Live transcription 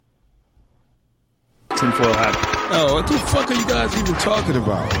tinfoil hat. Oh, what the fuck are you guys even talking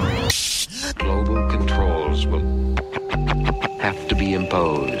about? Global controls will have to be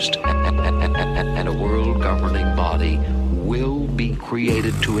imposed, and a world governing body will be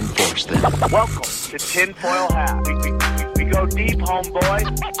created to enforce them. Welcome to Tinfoil Hat. We go deep, homeboy.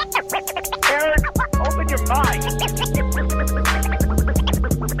 Aaron, open your mind.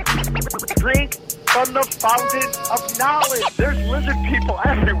 Drink from the fountain of knowledge. There's lizard people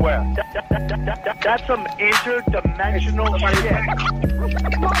everywhere. That's some interdimensional shit.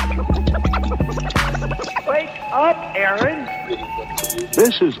 Wake up, Aaron.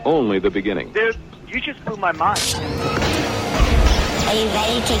 This is only the beginning. Dude, you just blew my mind. Are you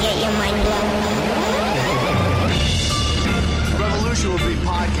ready to get your mind blown? Revolution will be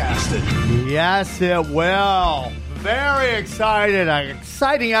podcasted. Yes, it will. Very excited. An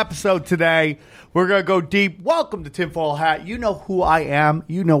exciting episode today. We're going to go deep. Welcome to Tinfoil Hat. You know who I am.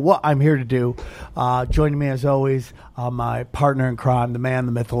 You know what I'm here to do. Joining me as always, my partner in crime, the man,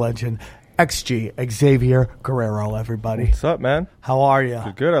 the myth, the legend, XG, Xavier Guerrero, everybody. What's up, man? How are you?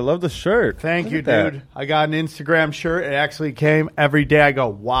 Good. I love the shirt. Thank Look you, at that. dude. I got an Instagram shirt. It actually came every day. I go,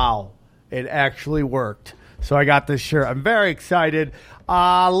 wow, it actually worked. So I got this shirt. I'm very excited.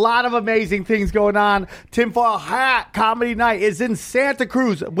 A lot of amazing things going on. Tinfoil Hat Comedy Night is in Santa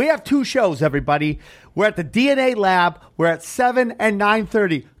Cruz. We have two shows, everybody. We're at the DNA Lab. We're at 7 and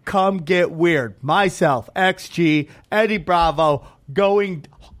 9:30. Come get weird. Myself, XG, Eddie Bravo, going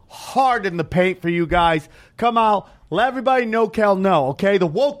hard in the paint for you guys. Come out. Let everybody know, Cal, know, okay? The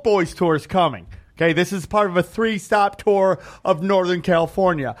Woke Boys Tour is coming. Okay, this is part of a 3-stop tour of Northern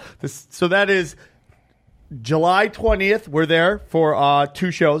California. So that is July 20th, we're there for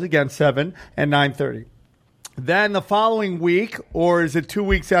 2 shows, again, 7 and 9:30. Then the following week, or is it 2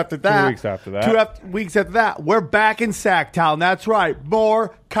 weeks after that? 2 weeks after that. 2 weeks after that, we're back in Sacktown. That's right,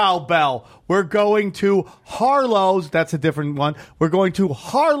 more cowbell. We're going to Harlow's. That's a different one. We're going to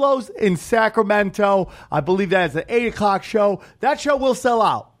Harlow's in Sacramento. I believe that is an 8 o'clock show. That show will sell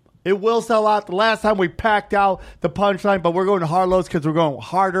out. It will sell out. The last time we packed out the Punchline, but we're going to Harlow's because we're going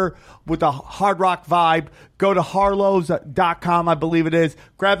harder with the hard rock vibe. Go to harlows.com, I believe it is.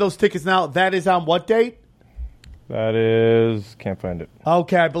 Grab those tickets now. That is on what date? That is... Can't find it.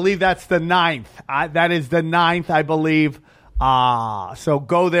 Okay, I believe that's the 9th. That is the 9th, I believe. So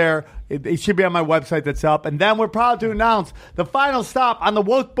go there. It should be on my website that's up. And then we're proud to announce the final stop on the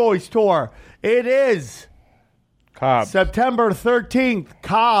Woke Boys Tour. It is... Cobb's. September 13th,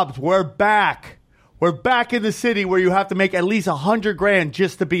 Cobb's. We're back. We're back in the city where you have to make at least $100,000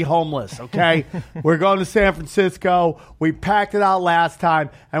 just to be homeless, okay? We're going to San Francisco. We packed it out last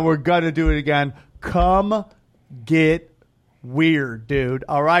time, and we're going to do it again. Come get weird, dude.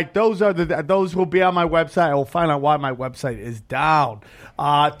 All right? Those will be on my website. I will find out why my website is down.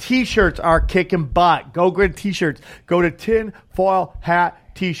 T-shirts are kicking butt. Go get T-shirts. Go to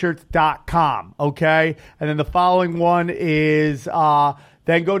tinfoilhattshirts.com, okay? And then the following one is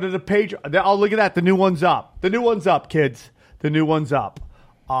then go to the page. Oh, look at that. The new one's up. The new one's up, kids. The new one's up.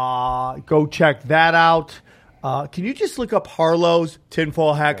 Go check that out. Can you just look up Harlow's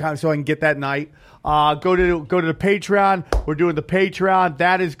tinfoil hat so I can get that night? Go to the Patreon. We're doing the Patreon.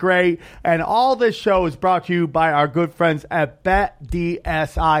 That is great. And all this show is brought to you by our good friends at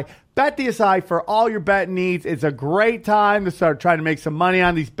BetDSI. BetDSI for all your bet needs. It's a great time to start trying to make some money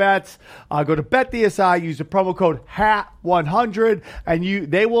on these bets. Go to BetDSI. Use the promo code HAT100,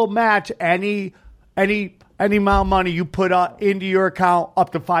 and they will match any amount of money you put into your account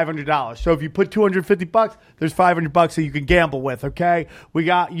up to $500. So if you put $250, there's $500 that you can gamble with, okay? We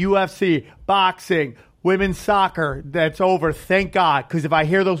got UFC, boxing, women's soccer that's over, thank God, because if I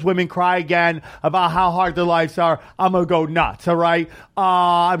hear those women cry again about how hard their lives are, I'm going to go nuts, all right?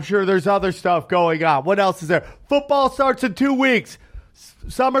 I'm sure there's other stuff going on. What else is there? Football starts in 2 weeks.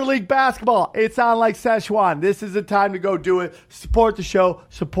 Summer League basketball, it's on like Szechuan. This is the time to go do it. Support the show.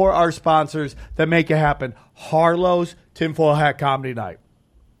 Support our sponsors that make it happen. Harlow's Tinfoil Hat Comedy Night.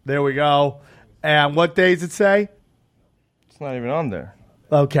 There we go. And what day does it say? It's not even on there.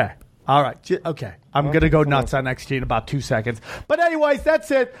 Okay. All right. Okay. I'm going to go nuts on XG in about 2 seconds. But anyways,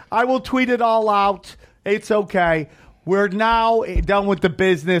 that's it. I will tweet it all out. It's okay. We're now done with the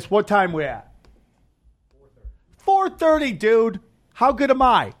business. What time we at? 4:30, dude. How good am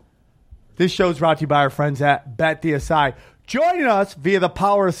I? This show is brought to you by our friends at BetDSI. Join us via the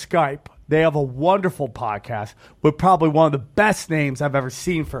power of Skype. They have a wonderful podcast with probably one of the best names I've ever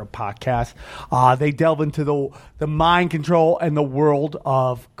seen for a podcast. They delve into the mind control and the world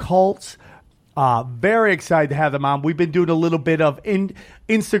of cults. Very excited to have them on. We've been doing a little bit of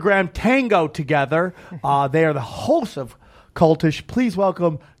Instagram tango together. They are the hosts of Cultish. Please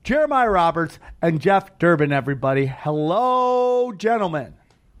welcome Jeremiah Roberts and Jeff Durbin, everybody. Hello, gentlemen.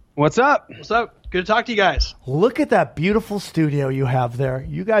 What's up? What's up? Good to talk to you guys. Look at that beautiful studio you have there.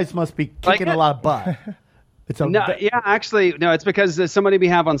 You guys must be kicking a lot of butt. It's it's because somebody we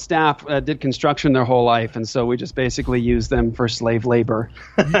have on staff did construction their whole life, and so we just basically use them for slave labor.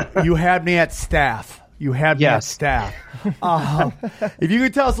 You had me at staff. You had me at staff. If you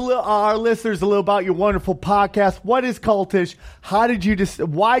could tell us our listeners a little about your wonderful podcast. What is Cultish? How did you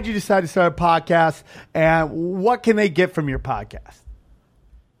why did you decide to start a podcast? And what can they get from your podcast?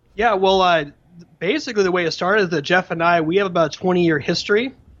 Yeah, well, basically the way it started is that Jeff and I, we have about a 20-year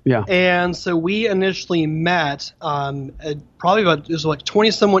history. Yeah. And so we initially met probably about, it was like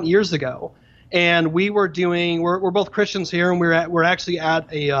 20-somewhat years ago. And we were we're both Christians here, and we're actually at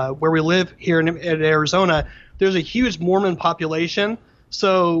where we live here in Arizona. There's a huge Mormon population.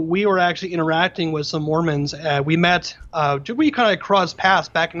 So we were actually interacting with some Mormons. We met, we kind of crossed paths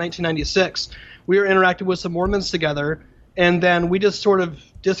back in 1996. We were interacting with some Mormons together. And then we just sort of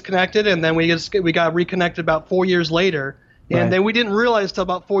disconnected, and then we got reconnected about 4 years later. And then we didn't realize till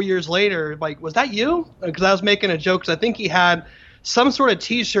about 4 years later, like, was that you? Because I was making a joke, because I think he had some sort of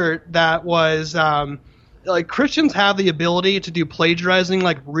T-shirt that was like, Christians have the ability to do plagiarizing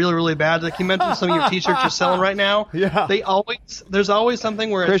like really, really bad. Like you mentioned, some of your T-shirts you're selling right now. Yeah. There's always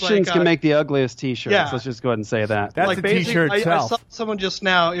something where Christians it's like, can make the ugliest T-shirts. Yeah. Let's just go ahead and say that. That's like a T-shirt I itself. saw someone just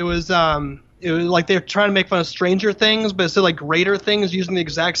now. It was like they're trying to make fun of Stranger Things, but it's like Greater Things using the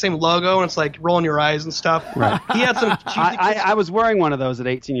exact same logo, and it's like rolling your eyes and stuff. Right. He had some. I was wearing one of those at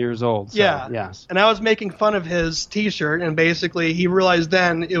 18 years old. So, yeah. Yes. And I was making fun of his T-shirt, and basically he realized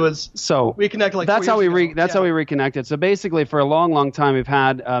then it was. So we connected like. That's 4 how years ago. how we reconnected. So basically, for a long, long time, we've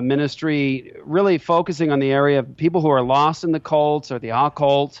had ministry really focusing on the area of people who are lost in the cults or the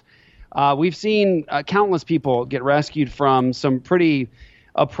occult. We've seen countless people get rescued from some pretty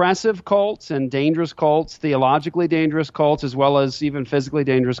oppressive cults and dangerous cults, theologically dangerous cults, as well as even physically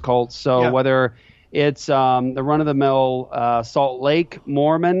dangerous cults. So whether it's the run-of-the-mill Salt Lake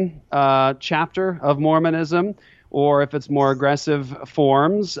Mormon chapter of Mormonism, or if it's more aggressive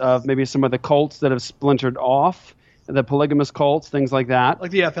forms of maybe some of the cults that have splintered off, the polygamous cults, things like that.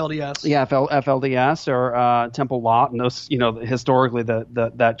 Like the FLDS. Yeah, FLDS or Temple Lot, and those, historically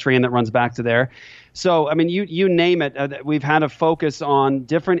that train that runs back to there. So, I mean, you name it. We've had a focus on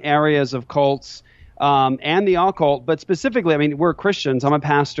different areas of cults and the occult, but specifically, I mean, we're Christians. I'm a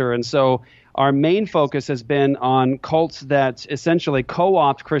pastor, and so our main focus has been on cults that essentially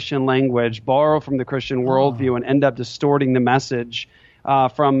co-opt Christian language, borrow from the Christian worldview, and end up distorting the message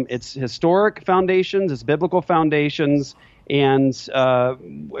from its historic foundations, its biblical foundations. And,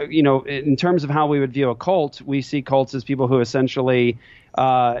 in terms of how we would view a cult, we see cults as people who essentially,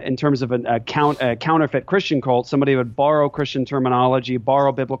 in terms of a counterfeit Christian cult, somebody would borrow Christian terminology,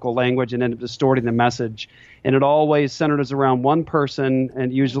 borrow biblical language, and end up distorting the message. And it always centers around one person,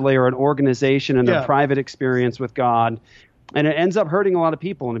 and usually or an organization and their private experience with God. And it ends up hurting a lot of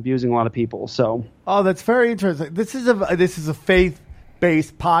people and abusing a lot of people. So, that's very interesting. This is a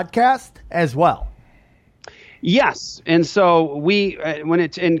faith-based podcast as well. Yes, and so we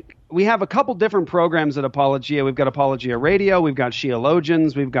have a couple different programs at Apologia. We've got Apologia Radio, we've got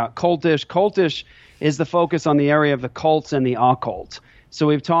Sheologians, we've got Cultish. Cultish is the focus on the area of the cults and the occult. So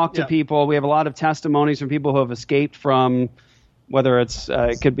we've talked to people. We have a lot of testimonies from people who have escaped from, whether it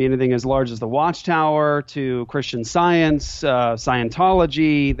could be anything as large as the Watchtower to Christian Science,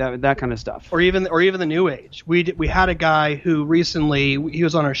 Scientology, that kind of stuff, or even the New Age. We had a guy who recently, he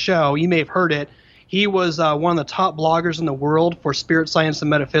was on our show. You may have heard it. He was one of the top bloggers in the world for spirit science and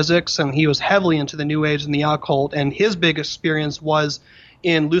metaphysics, and he was heavily into the New Age and the occult. And his big experience was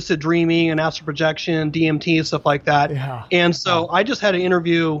in lucid dreaming and astral projection, DMT, stuff like that. Yeah. And so I just had an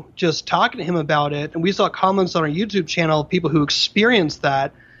interview just talking to him about it, and we saw comments on our YouTube channel of people who experienced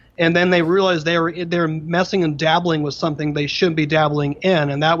that, and then they realized they were messing and dabbling with something they shouldn't be dabbling in,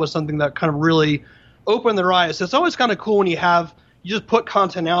 and that was something that kind of really opened their eyes. It's always kind of cool when you just put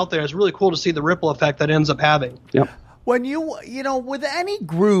content out there. It's really cool to see the ripple effect that ends up having. Yep. When with any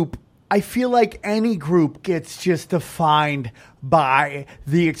group, I feel like any group gets just defined by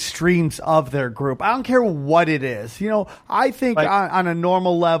the extremes of their group. I don't care what it is. I think on a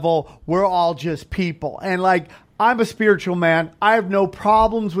normal level, we're all just people. And I'm a spiritual man. I have no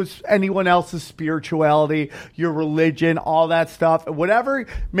problems with anyone else's spirituality, your religion, all that stuff. Whatever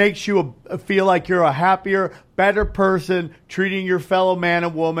makes you feel like you're a happier, better person, treating your fellow man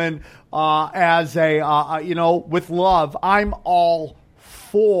and woman as with love. I'm all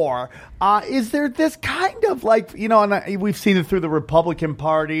before. Is there this kind of like, and we've seen it through the Republican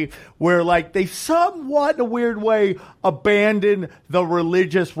Party where like they somewhat in a weird way abandon the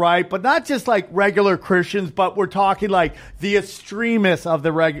religious right, but not just like regular Christians, but we're talking like the extremists of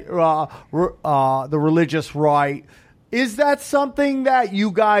the religious right. Is that something that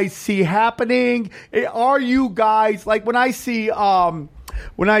you guys see happening? Are you guys like when I see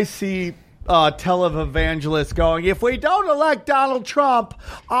televangelists going, if we don't elect Donald Trump,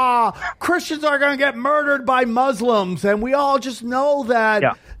 Christians are going to get murdered by Muslims, and we all just know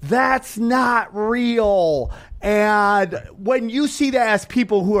that that's not real. And when you see that as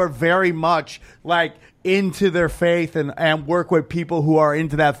people who are very much like into their faith and work with people who are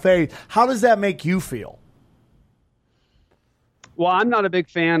into that faith, how does that make you feel? Well, I'm not a big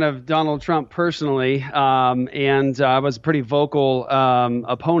fan of Donald Trump personally, and I was a pretty vocal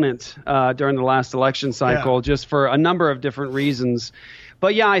opponent during the last election cycle, just for a number of different reasons.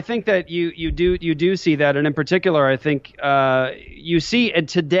 But yeah, I think that you do see that, and in particular, I think you see it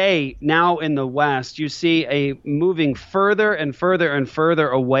today now in the West. You see a moving further and further and further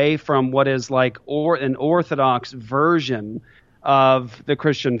away from what is like an orthodox version of the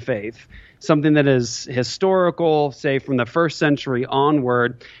Christian faith. Something that is historical, say from the first century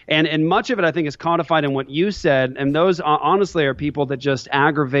onward. And much of it, I think, is codified in what you said. And those honestly are people that just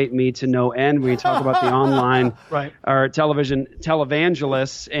aggravate me to no end when you talk about the online or television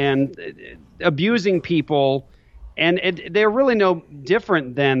televangelists and abusing people. And they're really no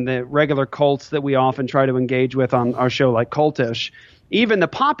different than the regular cults that we often try to engage with on our show, like Cultish. Even the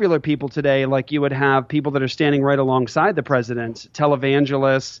popular people today, like you would have people that are standing right alongside the president,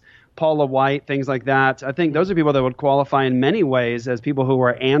 televangelists, Paula White, things like that. I think those are people that would qualify in many ways as people who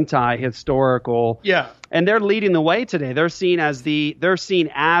are anti-historical. Yeah. And they're leading the way today. They're seen as the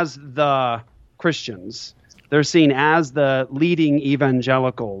Christians. They're seen as the leading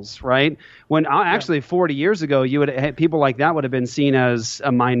evangelicals, right? When actually 40 years ago, you would have, people like that would have been seen as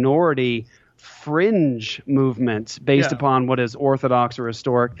a minority fringe movement based upon what is orthodox or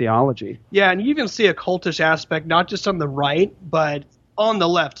historic theology. Yeah, and you even see a cultish aspect, not just on the right, but on the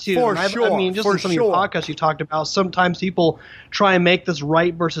left too. For sure. I mean, just in some of your podcasts you talked about, sometimes people try and make this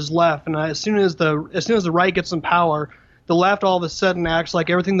right versus left, and as soon as the right gets in power, the left all of a sudden acts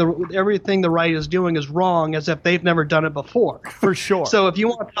like everything the right is doing is wrong, as if they've never done it before. For sure. So if you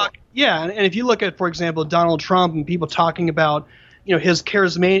want to talk, and if you look at, for example, Donald Trump and people talking about his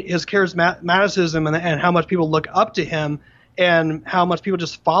charismaticism and how much people look up to him and how much people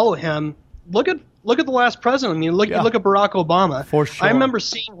just follow him, look at the last president. I mean, look at Barack Obama. For sure. I remember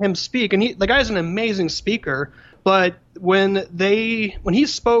seeing him speak, and the guy's an amazing speaker. But when he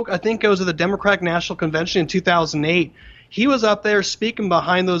spoke, I think it was at the Democratic National Convention in 2008, he was up there speaking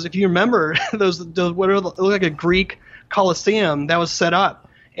behind those. If you remember those what looked like a Greek Colosseum that was set up,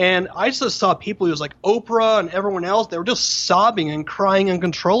 and I just saw people. It was like Oprah and everyone else. They were just sobbing and crying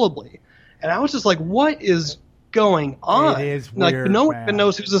uncontrollably, and I was just like, "What is going on?" It is weird, like no one even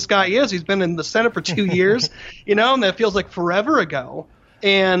knows who this guy is. He's been in the Senate for 2 years, and that feels like forever ago.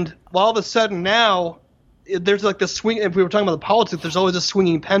 And all of a sudden now, there's like this swing. If we were talking about the politics, there's always a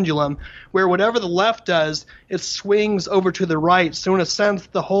swinging pendulum where whatever the left does, it swings over to the right. So in a sense,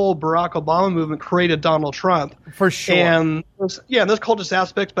 the whole Barack Obama movement created Donald Trump. For sure. And there's cultish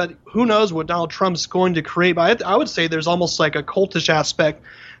aspect, but who knows what Donald Trump's going to create. But I would say there's almost like a cultish aspect,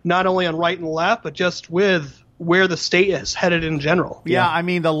 not only on right and left, but just with where the state is headed in general. Yeah, I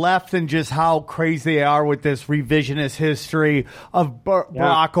mean, the left and just how crazy they are with this revisionist history of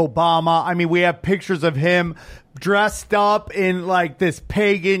Barack Obama. I mean, we have pictures of him dressed up in like this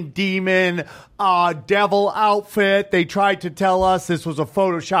pagan demon devil outfit. They tried to tell us this was a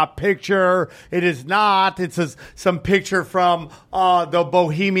Photoshop picture. It is not. It's some picture from the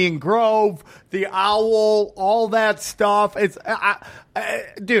Bohemian Grove, the owl, all that stuff. It's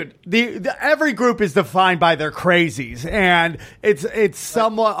dude, every group is defined by their crazies, and it's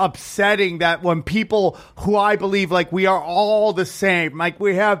somewhat upsetting that when people who I believe like we are all the same, like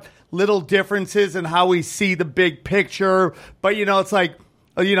we have little differences in how we see the big picture, but it's like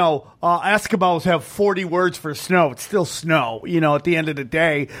Eskimos have 40 words for snow. It's still snow. At the end of the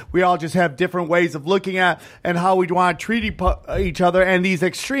day, we all just have different ways of looking at and how we want to treat each other. And these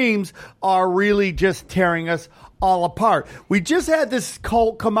extremes are really just tearing us all apart. We just had this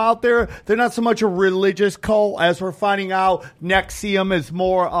cult come out there. They're not so much a religious cult as we're finding out. NXIVM is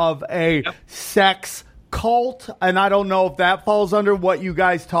more of a sex cult, and I don't know if that falls under what you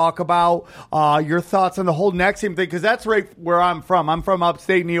guys talk about. Your thoughts on the whole NXIVM thing, because that's right where I'm from. I'm from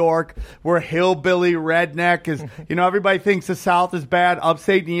upstate New York. We're hillbilly redneck. Everybody thinks the South is bad.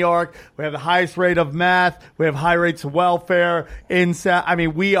 Upstate New York, we have the highest rate of meth. We have high rates of welfare. Incest. I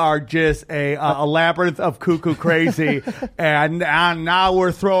mean, we are just a labyrinth of cuckoo crazy. and now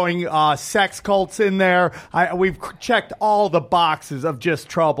we're throwing sex cults in there. We've checked all the boxes of just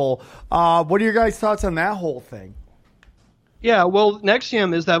trouble. What are your guys' thoughts on that whole thing? Yeah, well,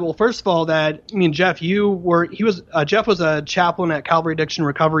 NXIVM is that. Well, first of all, Jeff, Jeff was a chaplain at Calvary Addiction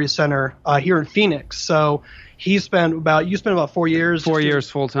Recovery Center here in Phoenix. So you spent about 4 years. 4 years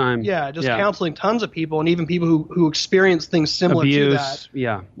full time. Yeah, counseling tons of people, and even people who experience things similar to that.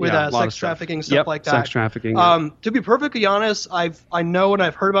 With sex trafficking, stuff like that. Sex trafficking. To be perfectly honest, I know and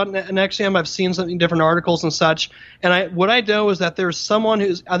I've heard about NXIVM. I've seen some different articles and such. And what I know is that there's someone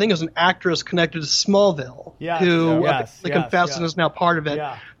I think is an actress connected to Smallville who confessed and is now part of it.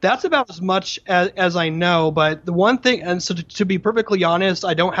 Yeah. That's about as much as I know. But the one thing, and so to be perfectly honest,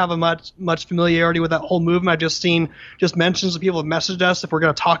 I don't have a much familiarity with that whole movement. I've just seen mentions of people have messaged us if we're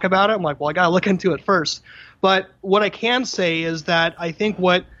going to talk about it. I'm like, well, I got to look into it first. But what I can say is that I think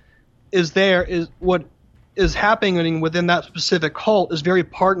what is happening within that specific cult is very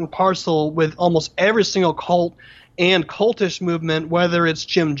part and parcel with almost every single cult and cultish movement, whether it's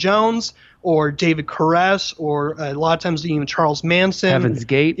Jim Jones or David Koresh or a lot of times even Charles Manson. Heaven's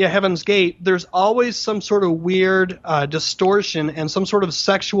Gate. Yeah, Heaven's Gate. There's always some sort of weird distortion and some sort of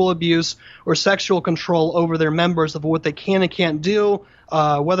sexual abuse or sexual control over their members of what they can and can't do,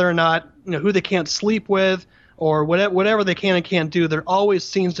 whether or not, who they can't sleep with, or whatever they can and can't do. There always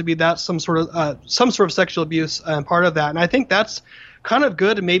seems to be that some sort of sexual abuse part of that. And I think that's kind of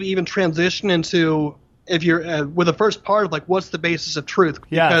good to maybe even transition into, if you're with the first part of like, what's the basis of truth?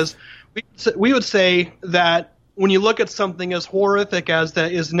 Because we would say that when you look at something as horrific as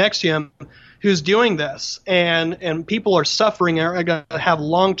that is NXIVM, who's doing this, and people are suffering and are going to have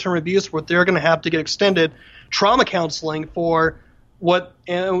long-term abuse, where they're going to have to get extended trauma counseling for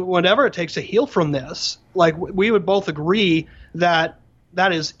whatever it takes to heal from this. Like, we would both agree that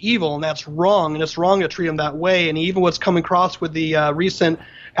is evil and that's wrong, and it's wrong to treat them that way. And even what's coming across with the recent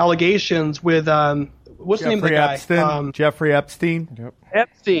allegations with what's the name of the guy? Jeffrey Epstein. Yep.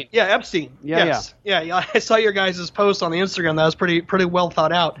 Epstein. Yeah, Epstein. Yes. Yeah. I saw your guys' post on the Instagram. That was pretty well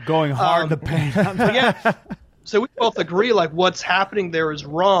thought out. Going hard to paint. Yeah. So we both agree, like, what's happening there is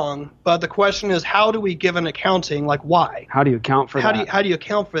wrong. But the question is, how do we give an accounting? Like, why? How do you account for that? How do you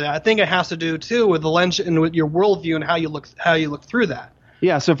account for that? I think it has to do too with the lens and with your worldview and how you look through that.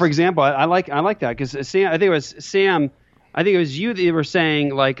 Yeah. So, for example, I like that because Sam. I think it was you that you were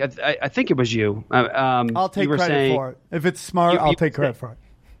saying, like, I think it was you. I'll take credit for it. If it's smart, I'll take credit for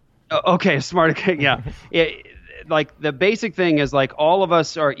it. Okay, smart. Yeah. Like, the basic thing is, like, all of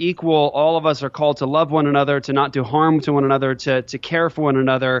us are equal. All of us are called to love one another, to not do harm to one another, to care for one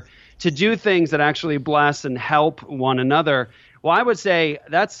another, to do things that actually bless and help one another. Well, I would say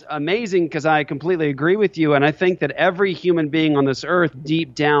that's amazing because I completely agree with you. And I think that every human being on this earth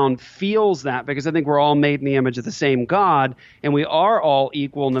deep down feels that, because I think we're all made in the image of the same God, and we are all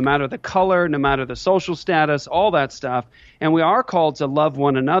equal no matter the color, no matter the social status, all that stuff. And we are called to love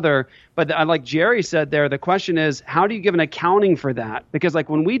one another. But like Jerry said there, the question is, how do you give an accounting for that? Because, like,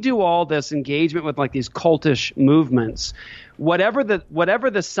 when we do all this engagement with, like, these cultish movements, whatever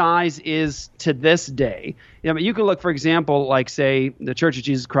the size is to this day, you can look, for example, like, say, the Church of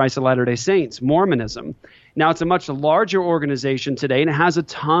Jesus Christ of Latter-day Saints, Mormonism. Now, it's a much larger organization today, and it has a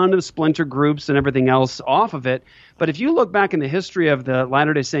ton of splinter groups and everything else off of it. But if you look back in the history of the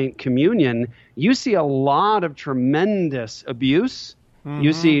Latter-day Saint communion, you see a lot of tremendous abuse. Mm-hmm.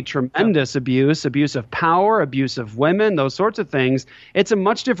 You see tremendous abuse of power, abuse of women, those sorts of things. It's a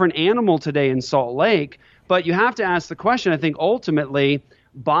much different animal today in Salt Lake. But you have to ask the question, I think, ultimately,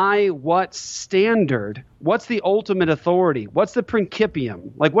 by what standard? What's the ultimate authority? What's the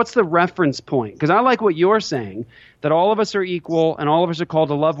principium? Like, what's the reference point? Because I like what you're saying, that all of us are equal and all of us are called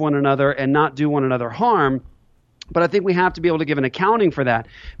to love one another and not do one another harm. But I think we have to be able to give an accounting for that,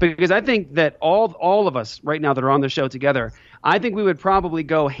 because I think that all of us right now that are on the show together, I think we would probably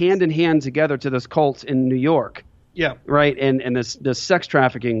go hand in hand together to this cult in New York. Yeah. Right? And this sex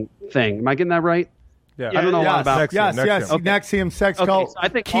trafficking thing. Am I getting that right? Yeah. I don't know a lot about NXIVM, sex cult. So I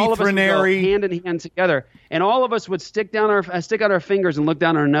think Keith all of us Raniere. would go hand in hand together, and all of us would stick out our fingers and look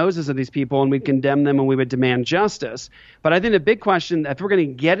down our noses at these people, and we'd condemn them and we would demand justice. But I think the big question, if we're going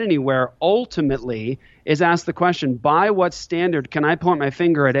to get anywhere, ultimately, is ask the question: by what standard can I point my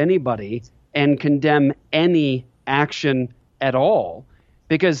finger at anybody and condemn any action at all?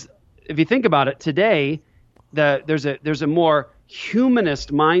 Because if you think about it today, there's a more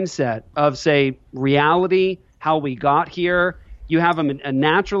humanist mindset of, say, reality, how we got here. You have a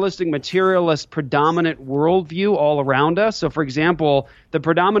naturalistic, materialist, predominant worldview all around us. So, for example, the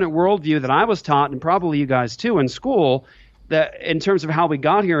predominant worldview that I was taught, and probably you guys too in school, that in terms of how we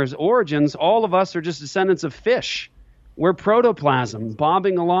got here as origins, all of us are just descendants of fish. We're protoplasm,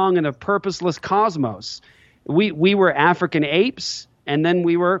 bobbing along in a purposeless cosmos. We were African apes, and then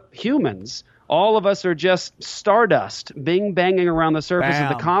we were humans. All of us are just stardust, bing-banging around the surface of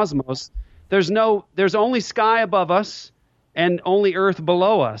the cosmos. There's only sky above us and only earth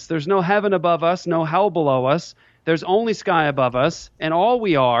below us. There's no heaven above us, no hell below us. There's only sky above us, and all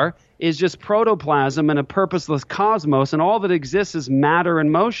we are is just protoplasm in a purposeless cosmos, and all that exists is matter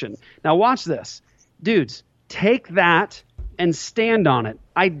and motion. Now watch this. Dudes, take that and stand on it.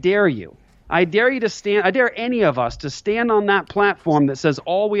 I dare you. I dare you to stand. I dare any of us to stand on that platform that says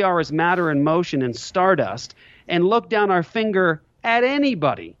all we are is matter and motion and stardust, and look down our finger at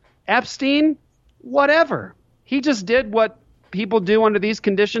anybody. Epstein, whatever. He just did what people do under these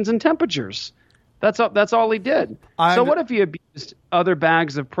conditions and temperatures. That's all he did. So what if he abused other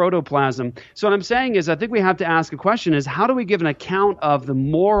bags of protoplasm? So what I'm saying is, I think we have to ask a question: is how do we give an account of the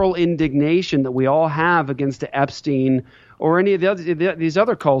moral indignation that we all have against Epstein or any of these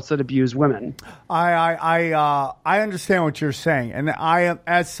other cults that abuse women? I understand what you're saying, and I am,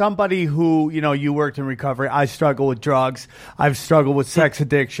 as somebody who, you worked in recovery, I struggle with drugs, I've struggled with sex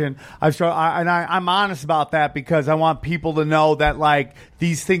addiction, I'm honest about that because I want people to know that like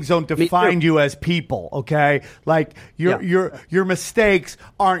these things don't define you as people, okay? Like your mistakes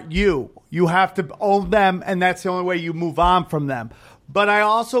aren't you. You have to own them, and that's the only way you move on from them. But I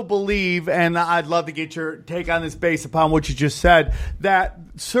also believe, and I'd love to get your take on this based upon what you just said, that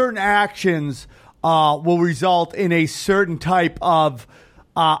certain actions will result in a certain type of,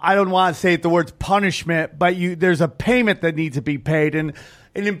 I don't want to say the words punishment, but there's a payment that needs to be paid. And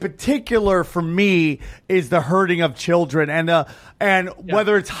in particular for me is the hurting of children and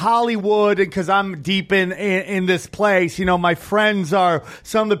whether it's Hollywood, and because I'm deep in this place, my friends are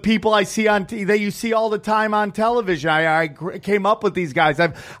some of the people I see that you see all the time on television. I came up with these guys.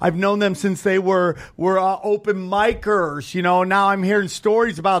 I've known them since they were open micers. Now I'm hearing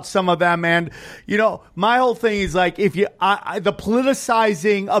stories about some of them, and my whole thing is like the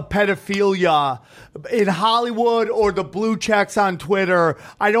politicizing of pedophilia in Hollywood or the blue checks on Twitter.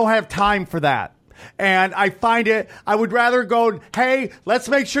 I don't have time for that. And I find I would rather go, hey, let's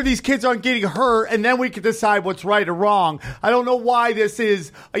make sure these kids aren't getting hurt, and then we can decide what's right or wrong. I don't know why this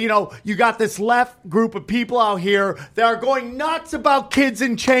is, you got this left group of people out here that are going nuts about kids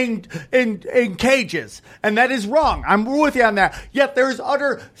in cages. And that is wrong. I'm with you on that. Yet there's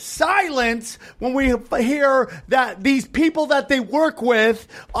utter silence when we hear that these people that they work with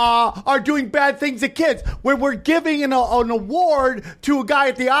are doing bad things to kids. When we're giving an award to a guy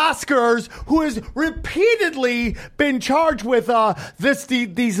at the Oscars who is repeatedly been charged with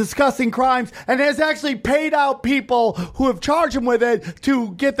these disgusting crimes and has actually paid out people who have charged him with it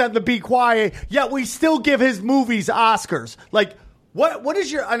to get them to be quiet, yet we still give his movies Oscars. Like, what is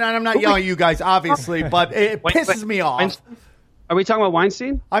your... And I'm not yelling at you guys, obviously, but it pisses me off. Are we talking about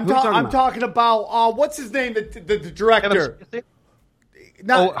Weinstein? I'm talking about what's his name, the director?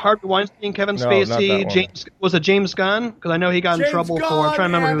 Harvey Weinstein, Kevin Spacey, was it James Gunn? Because I know he got in trouble for. I'm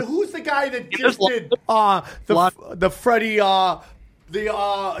trying to remember who's the guy that just did the Freddie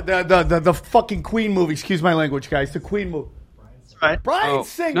the fucking Queen movie. Excuse my language, guys. The Queen movie. Right. Bryan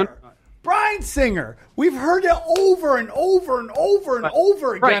Singer. No. Bryan Singer. We've heard it over and over and over and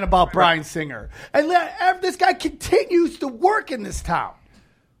over again about Bryan Singer, and this guy continues to work in this town.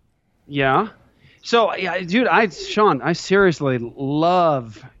 Yeah. So, dude, Sean, I seriously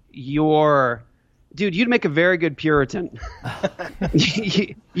love your... Dude, you'd make a very good Puritan.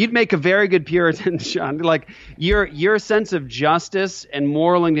 You'd make a very good Puritan, Sean. Like, your sense of justice and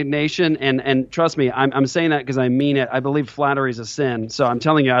moral indignation, and trust me, I'm saying that because I mean it. I believe flattery is a sin. So I'm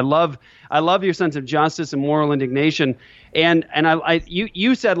telling you, I love your sense of justice and moral indignation. And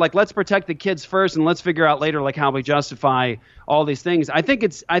you said, like, let's protect the kids first and let's figure out later, like, how we justify all these things. I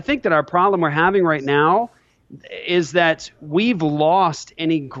think that our problem we're having right now is that we've lost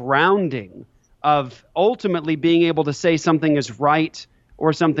any grounding of ultimately being able to say something is right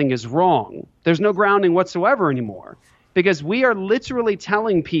or something is wrong. There's no grounding whatsoever anymore, because we are literally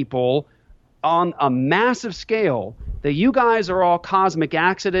telling people on a massive scale that you guys are all cosmic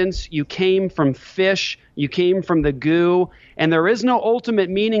accidents. You came from fish. You came from the goo. And there is no ultimate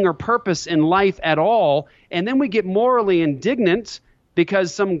meaning or purpose in life at all. And then we get morally indignant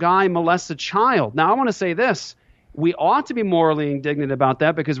because some guy molests a child. Now, I want to say this. we ought to be morally indignant about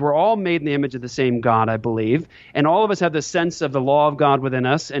that because we're all made in the image of the same God, I believe. And all of us have the sense of the law of God within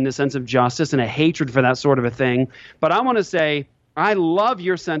us and the sense of justice and a hatred for that sort of a thing. But I want to say, I love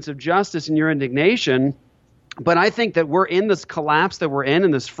your sense of justice and your indignation. But I think that we're in this collapse that we're in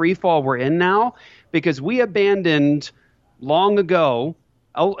and this free fall we're in now because we abandoned long ago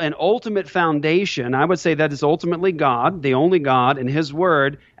an ultimate foundation. I would say that is ultimately God, the only God, and His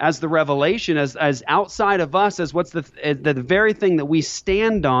Word as the revelation, as outside of us, as what's the very thing that we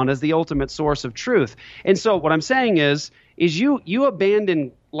stand on as the ultimate source of truth. And so what I'm saying is you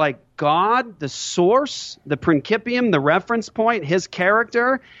abandon like God, the source, the principium, the reference point, His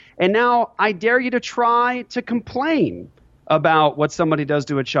character. And now I dare you to try to complain about what somebody does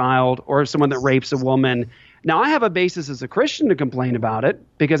to a child or someone that rapes a woman. Now, I have a basis as a Christian to complain about it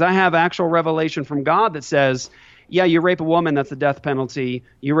because I have actual revelation from God that says, yeah, you rape a woman, that's the death penalty.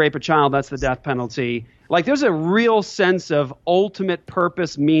 You rape a child, that's the death penalty. Like there's a real sense of ultimate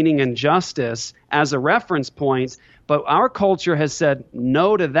purpose, meaning, and justice as a reference point. But our culture has said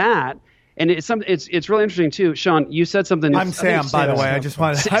no to that. And it's really interesting too, Sean. You said something. I'm Sam, by the way. I just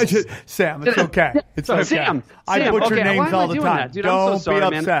wanted Sam. It's okay. It's okay. Sam. I butcher okay. names all the time. Dude, don't I'm so sorry,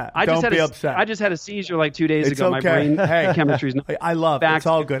 be upset. Man. Don't be upset. I just had a seizure like 2 days ago. Okay. My brain chemistry's not I love back. it. It's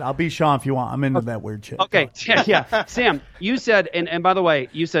all good. I'll be Sean if you want. I'm into that weird shit. Okay. Yeah. Sam, you said, and by the way,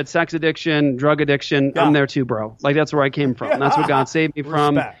 you said sex addiction, drug addiction. Yeah. I'm there too, bro. Like that's where I came from. That's what God saved me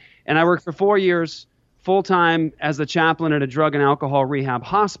from. And I worked for 4 years full-time as the chaplain at a drug and alcohol rehab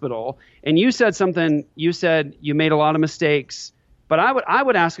hospital. And you said something, you said you made a lot of mistakes, but I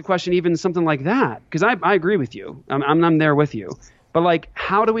would ask a question even something like that, because I agree with you. I'm there with you. But like,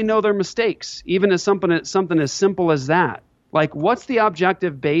 how do we know they're mistakes? Even as something as simple as that. Like, what's the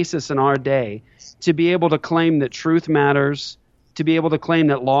objective basis in our day to be able to claim that truth matters, to be able to claim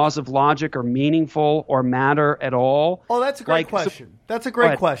that laws of logic are meaningful or matter at all? Oh, that's a great question. That's a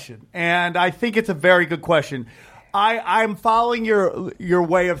great question. And I think it's a very good question. I'm following your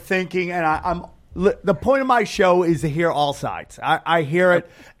way of thinking, and the point of my show is to hear all sides. I hear it,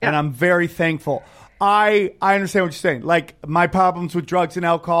 and I'm very thankful. I understand what you're saying. Like, my problems with drugs and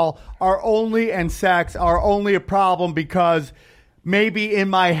alcohol and sex are only a problem because maybe in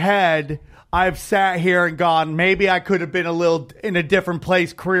my head I've sat here and gone, maybe I could have been a little in a different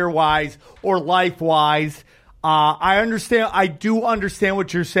place career-wise or life-wise. I do understand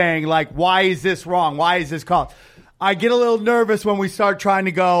what you're saying. Like, why is this wrong? Why is this called? I get a little nervous when we start trying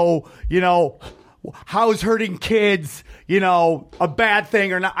to go, how is hurting kids, a bad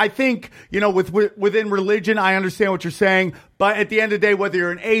thing or not? I think, within religion, I understand what you're saying. But at the end of the day, whether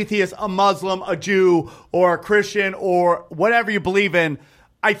you're an atheist, a Muslim, a Jew, or a Christian, or whatever you believe in,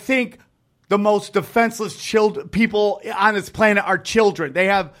 I think the most defenseless people on this planet are children.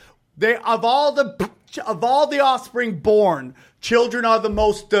 Of all the offspring born, children are the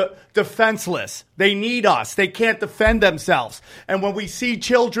most defenseless. They need us. They can't defend themselves. And when we see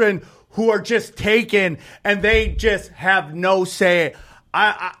children who are just taken and they just have no say,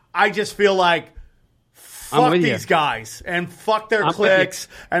 I just feel like fuck these guys and fuck their cliques,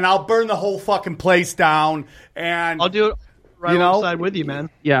 and I'll burn the whole fucking place down. And I'll do it right alongside with you, man.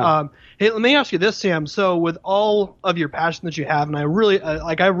 Yeah. Hey, let me ask you this, Sam. So, with all of your passion that you have, and I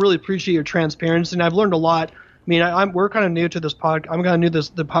really appreciate your transparency, and I've learned a lot. I mean, we're kind of new to this I'm kind of new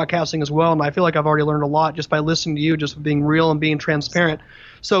to the podcasting as well, and I feel like I've already learned a lot just by listening to you, just being real and being transparent.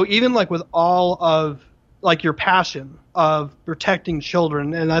 So, even like with all of like your passion of protecting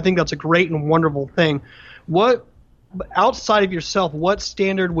children, and I think that's a great and wonderful thing. What outside of yourself, what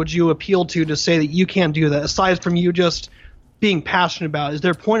standard would you appeal to say that you can't do that aside from you just being passionate about it? Is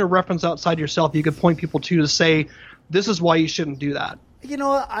there a point of reference outside yourself you could point people to say this is why you shouldn't do that?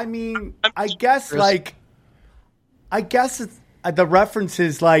 I guess it's, the reference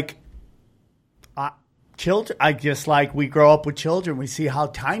is like children. I guess like we grow up with children, we see how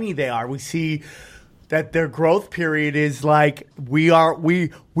tiny they are. We see that their growth period is like we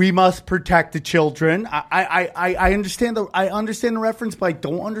must protect the children. I understand the reference, but I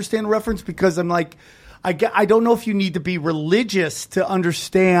don't understand the reference because I'm like, I don't know if you need to be religious to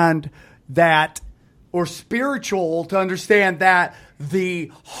understand that, or spiritual to understand that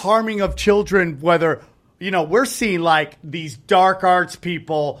the harming of children, whether, we're seeing like these dark arts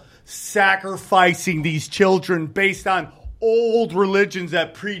people sacrificing these children based on old religions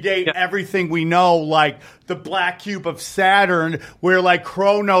that predate everything we know, like the black cube of Saturn, where like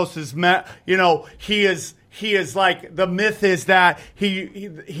Kronos is met, he he is like, the myth is that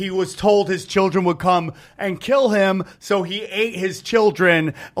he was told his children would come and kill him, so he ate his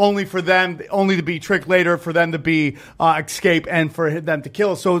children only to be tricked later, for them to be escape and for them to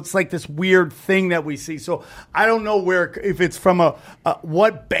kill. So it's like this weird thing that we see. So I don't know if it's from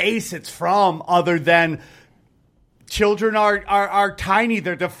what base it's from, other than children are tiny,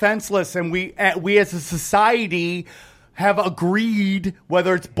 they're defenseless, and we as a society have agreed,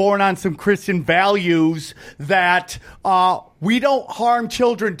 whether it's born on some Christian values, that we don't harm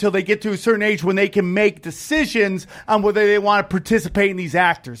children until they get to a certain age when they can make decisions on whether they want to participate in these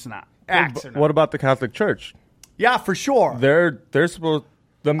acts or not. What about the Catholic Church? Yeah, for sure. They're supposed.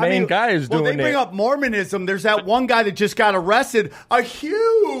 The main guy is doing it. Well, they bring up Mormonism. There's that one guy that just got arrested. A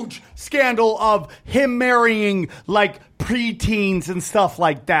huge scandal of him marrying like preteens and stuff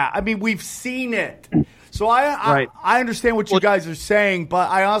like that. I mean, we've seen it. So I understand what you guys are saying, but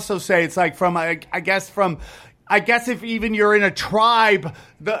I also say it's like I guess if even you're in a tribe,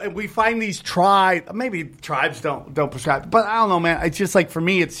 we find these tribes. Maybe tribes don't prescribe, but I don't know, man. It's just like, for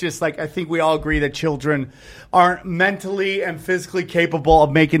me, it's just like, I think we all agree that children aren't mentally and physically capable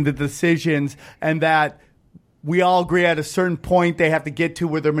of making the decisions, and that we all agree at a certain point they have to get to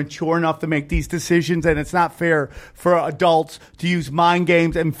where they're mature enough to make these decisions, and it's not fair for adults to use mind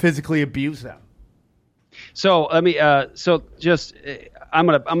games and physically abuse them. So let me. I'm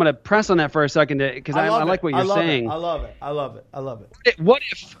gonna press on that for a second because I like what you're saying. I love it.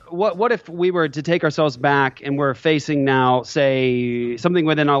 What if we were to take ourselves back and we're facing now, say, something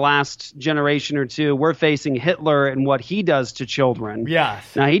within our last generation or two? We're facing Hitler and what he does to children.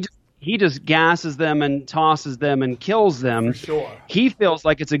 Yes. Now he just gasses them and tosses them and kills them. For sure. He feels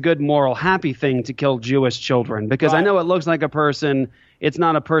like it's a good, moral, happy thing to kill Jewish children because I know it looks like a person. It's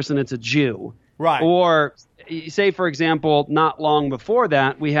not a person. It's a Jew. Right. Or say, for example, not long before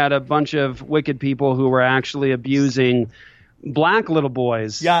that, we had a bunch of wicked people who were actually abusing black little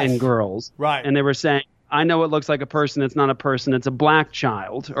boys and girls. Right. And they were saying, I know it looks like a person. It's not a person. It's a black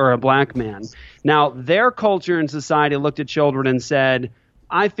child or a black man. Now, their culture and society looked at children and said,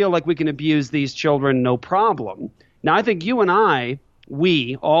 I feel like we can abuse these children, no problem. Now, I think you and I,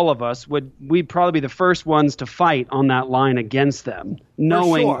 all of us, we'd probably be the first ones to fight on that line against them,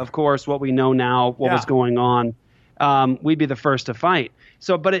 knowing, of course, what we know now, what was going on. We'd be the first to fight.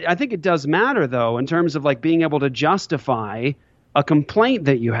 So, but I think it does matter, though, in terms of like being able to justify a complaint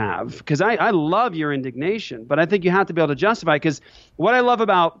that you have, because I love your indignation, but I think you have to be able to justify. Because what I love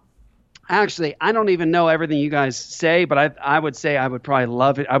about, actually, I don't even know everything you guys say, but I would say I would probably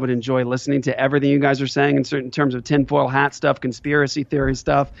love it. I would enjoy listening to everything you guys are saying in certain terms of tinfoil hat stuff, conspiracy theory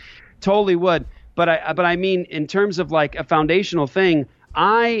stuff. Totally would. But I mean, in terms of like a foundational thing,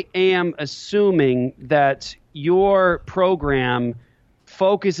 I am assuming that your program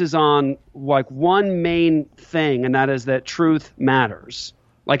focuses on like one main thing, and that is that truth matters.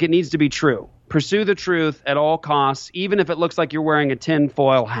 Like, it needs to be true. Pursue the truth at all costs, even if it looks like you're wearing a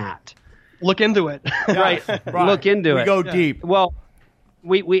tinfoil hat. Look into it. Right. Look into it. We go deep. Well,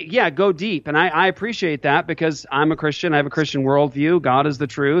 we go deep. And I appreciate that because I'm a Christian. I have a Christian worldview. God is the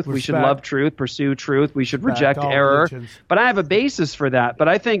truth. We should love truth, pursue truth. We should reject error. Religions. But I have a basis for that. But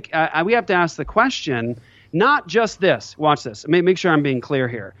I think we have to ask the question, not just this. Watch this. Make sure I'm being clear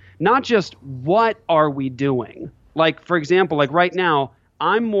here. Not just what are we doing? Like, for example, like right now,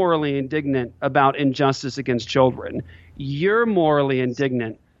 I'm morally indignant about injustice against children. You're morally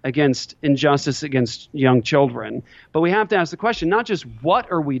indignant against injustice against young children. But we have to ask the question, not just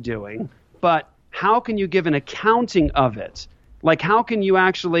what are we doing, but how can you give an accounting of it? Like, how can you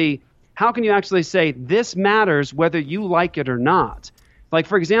actually say this matters whether you like it or not? Like,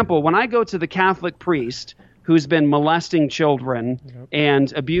 for example, when I go to the Catholic priest who's been molesting children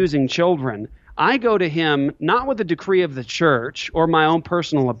and abusing children, I go to him not with a decree of the church or my own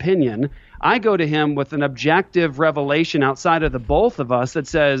personal opinion. I go to him with an objective revelation outside of the both of us that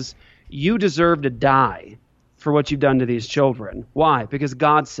says, you deserve to die for what you've done to these children. Why? Because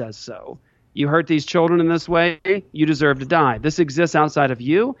God says so. You hurt these children in this way, you deserve to die. This exists outside of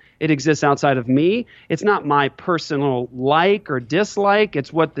you. It exists outside of me. It's not my personal like or dislike.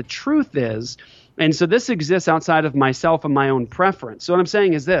 It's what the truth is. And so this exists outside of myself and my own preference. So what I'm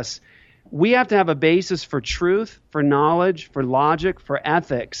saying is this. We have to have a basis for truth, for knowledge, for logic, for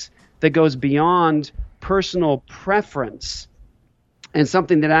ethics that goes beyond personal preference and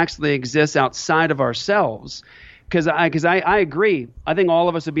something that actually exists outside of ourselves. Because I agree. I think all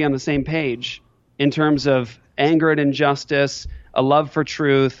of us would be on the same page in terms of anger at injustice, a love for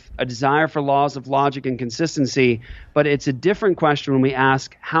truth, a desire for laws of logic and consistency. But it's a different question when we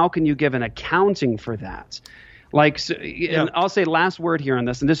ask, how can you give an accounting for that? Like, and I'll say last word here on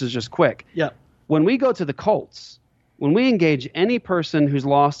this, and this is just quick. Yeah. When we go to the cults, when we engage any person who's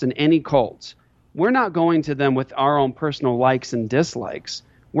lost in any cult, we're not going to them with our own personal likes and dislikes.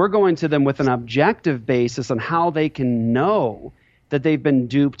 We're going to them with an objective basis on how they can know that they've been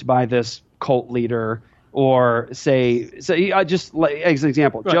duped by this cult leader, or say just like, as an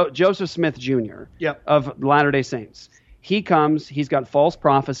example, right. Joseph Smith Jr. Of Latter-day Saints. He comes, he's got false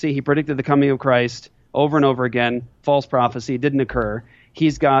prophecy. He predicted the coming of Christ over and over again. False prophecy didn't occur.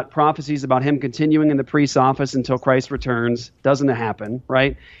 He's got prophecies about him continuing in the priest's office until Christ returns. Doesn't happen,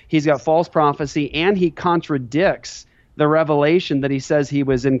 right? He's got false prophecy, and he contradicts the revelation that he says he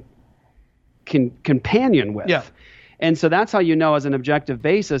was in companion with. Yeah. And so that's how you know, as an objective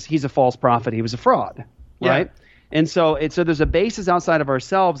basis, he's a false prophet. He was a fraud, right? Yeah. And so there's a basis outside of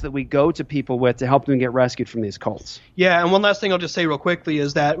ourselves that we go to people with to help them get rescued from these cults. Yeah, and one last thing I'll just say real quickly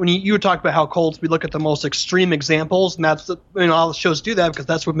is that when you talk about how cults, we look at the most extreme examples, and that's all the shows do that because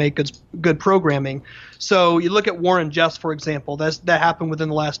that's what makes good programming. So you look at Warren Jeffs, for example. That happened within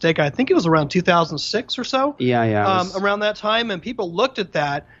the last decade. I think it was around 2006 or so. Yeah. Around that time, and people looked at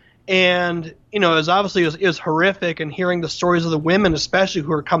that. And, it was horrific, and hearing the stories of the women, especially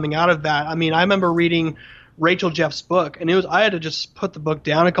who are coming out of that. I mean, I remember reading Rachel Jeff's book, and I had to just put the book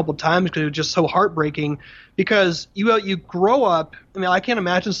down a couple of times because it was just so heartbreaking. Because you grow up. I mean, I can't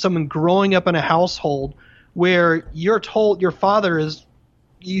imagine someone growing up in a household where you're told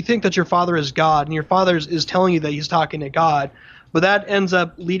you think that your father is God, and your father is telling you that he's talking to God, but that ends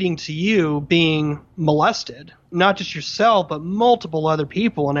up leading to you being molested, not just yourself, but multiple other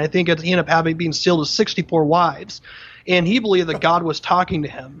people. And I think he ended up being sealed to 64 wives, and he believed that God was talking to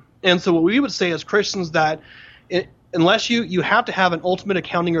him. And so what we would say as Christians that unless you have to have an ultimate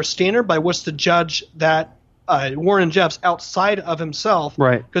accounting or standard by which to judge that Warren Jeffs outside of himself,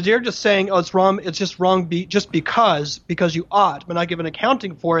 right? Because you're just saying, it's wrong. It's just wrong just because you ought, but not give an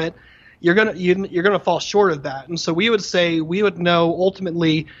accounting for it. You're gonna fall short of that. And so we would know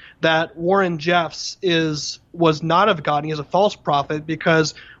ultimately that Warren Jeffs was not of God, and he is a false prophet,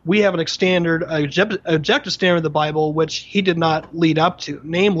 because we have an objective standard of the Bible which he did not lead up to,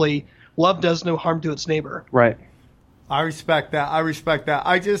 namely, love does no harm to its neighbor. Right. I respect that.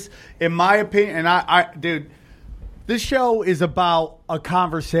 I just, in my opinion, and dude, this show is about a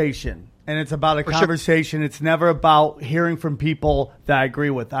conversation. And it's about a conversation. Sure. It's never about hearing from people that I agree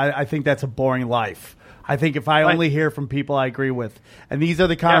with. I think that's a boring life. I think if I only hear from people I agree with. And these are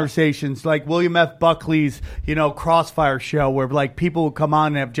the conversations like William F. Buckley's, Crossfire show, where like people will come on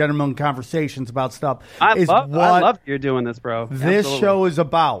and have genuine conversations about stuff. I love you're doing this, bro. This show is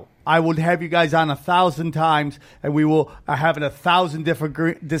about. I would have you guys on 1,000 times, and we will have 1,000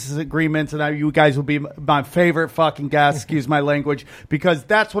 different disagreements, and you guys will be my favorite fucking guests, excuse my language, because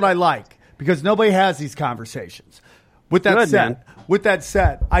that's what I like, because nobody has these conversations. With that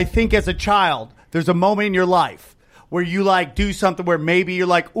said, I think as a child, there's a moment in your life where you do something where maybe you're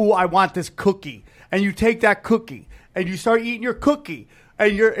like, ooh, I want this cookie, and you take that cookie, and you start eating your cookie,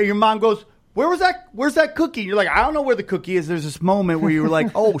 and your mom goes, Where's that cookie? You're like, I don't know where the cookie is. There's this moment where you were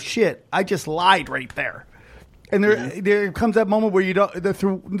like, oh shit, I just lied right there. And there comes that moment where you don't,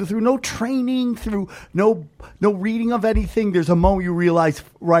 through no training, through no reading of anything, there's a moment you realize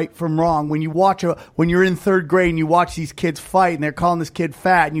right from wrong. When when you're in third grade and you watch these kids fight and they're calling this kid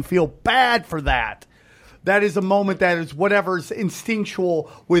fat and you feel bad for that. That is a moment that is whatever's instinctual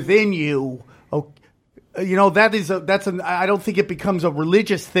within you. I don't think it becomes a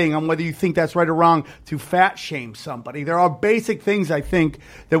religious thing on whether you think that's right or wrong to fat shame somebody. There are basic things, I think,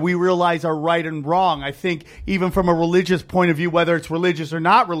 that we realize are right and wrong. I think even from a religious point of view, whether it's religious or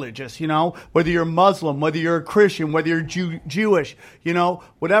not religious, whether you're Muslim, whether you're a Christian, whether you're Jewish,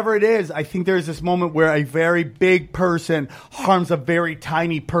 whatever it is, I think there's this moment where a very big person harms a very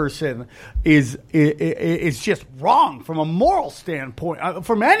tiny person is just wrong from a moral standpoint,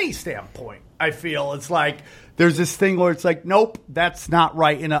 from any standpoint. I feel it's like there's this thing where it's like, nope, that's not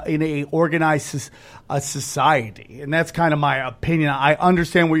right in a organized society, and that's kind of my opinion. I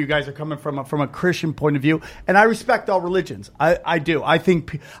understand where you guys are coming from a Christian point of view, and I respect all religions. I do. I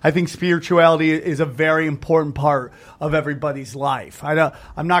think spirituality is a very important part of everybody's life.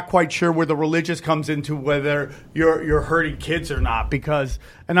 I'm not quite sure where the religious comes into whether you're hurting kids or not, because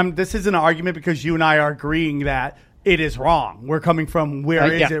this is an argument because you and I are agreeing that it is wrong. We're coming from where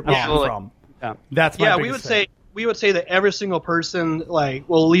is it wrong absolutely. From? Yeah. That's my biggest thing. We would say that every single person, at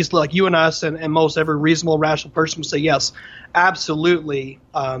least like you and us and most every reasonable, rational person would say, yes, absolutely.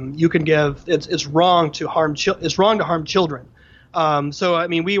 You can give it's wrong to harm children. So I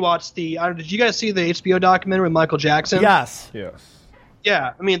mean, we watched did you guys see the HBO documentary with Michael Jackson? Yes.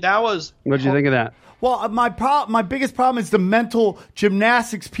 Yeah, I mean, that was. What did you think of that? Well, my biggest problem is the mental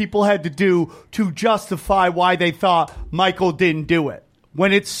gymnastics people had to do to justify why they thought Michael didn't do it.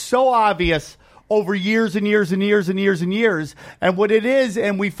 When it's so obvious over years and years and years and years and years. And what it is,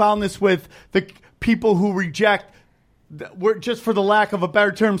 and we found this with the people who reject, we're just for the lack of a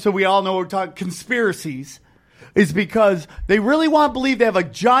better term, so we all know we're talking conspiracies, is because they really want to believe they have a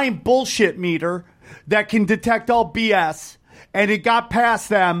giant bullshit meter that can detect all BS, and it got past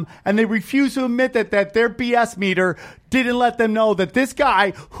them, and they refuse to admit that their BS meter didn't let them know that this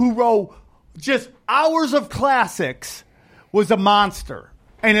guy who wrote just hours of classics was a monster,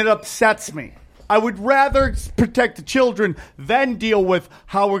 and it upsets me. I would rather protect the children than deal with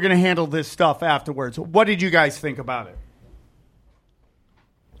how we're going to handle this stuff afterwards. What did you guys think about it?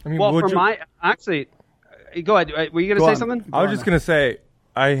 I mean, well, actually, go ahead. Were you going to say something? I was just going to say,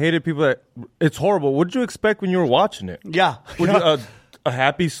 I hated people that, it's horrible. What did you expect when you were watching it? Yeah. A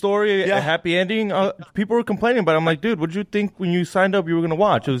happy story, a happy ending? People were complaining about it. I'm like, dude, what did you think when you signed up you were going to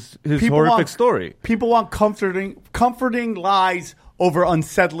watch? It was his horrific story. People want comforting lies over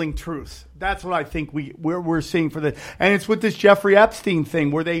unsettling truths. That's what I think we're seeing for this. And it's with this Jeffrey Epstein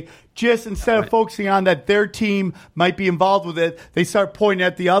thing where they just, instead of focusing on that their team might be involved with it, they start pointing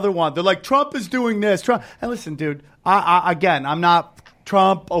at the other one. They're like, Trump is doing this. Trump. And listen, dude, again, I'm not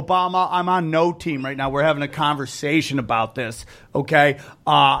Trump, Obama. I'm on no team right now. We're having a conversation about this, okay?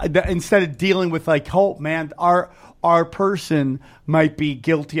 Instead of dealing with like, oh, man, our person might be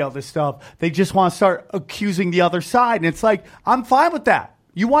guilty of this stuff. They just want to start accusing the other side. And it's like, I'm fine with that.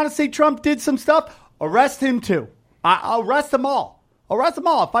 You want to say Trump did some stuff? Arrest him too. I'll arrest them all. Arrest them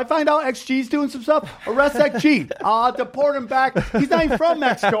all. If I find out XG's doing some stuff, arrest XG. I'll deport him back. He's not even from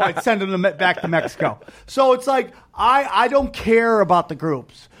Mexico. I'd send him back to Mexico. So it's like, I don't care about the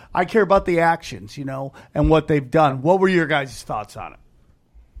groups. I care about the actions, and what they've done. What were your guys' thoughts on it?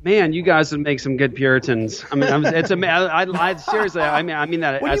 Man, you guys would make some good Puritans. I mean, I seriously, I mean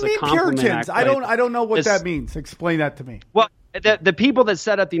that what as do you a mean compliment. Puritans? I don't know what that means. Explain that to me. Well, the people that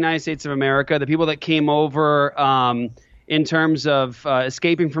set up the United States of America, the people that came over in terms of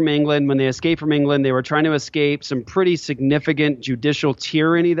escaping from England. When they escaped from England, they were trying to escape some pretty significant judicial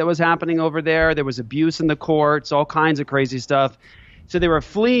tyranny that was happening over there. There was abuse in the courts, all kinds of crazy stuff. So they were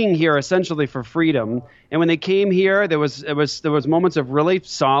fleeing here essentially for freedom. And when they came here, there was moments of really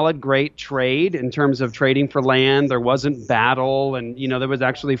solid, great trade in terms of trading for land. There wasn't battle, and there was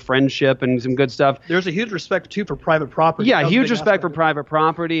actually friendship and some good stuff. There's a huge respect too for private property. Yeah, huge respect for private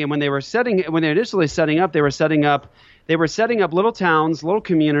property. And when they were initially setting up, they were setting up little towns, little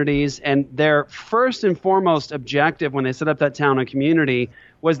communities, and their first and foremost objective when they set up that town and community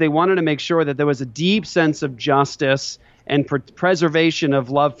was they wanted to make sure that there was a deep sense of justice and preservation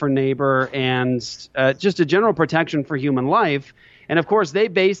of love for neighbor and just a general protection for human life. And of course, they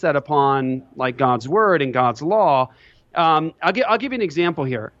base that upon like God's word and God's law. I'll give you an example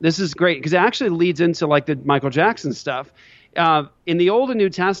here. This is great because it actually leads into like the Michael Jackson stuff. In the Old and New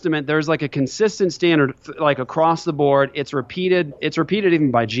Testament, there's like a consistent standard like across the board. It's repeated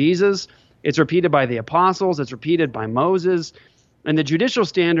even by Jesus. It's repeated by the apostles. It's repeated by Moses. And the judicial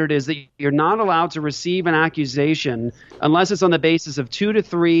standard is that you're not allowed to receive an accusation unless it's on the basis of 2 to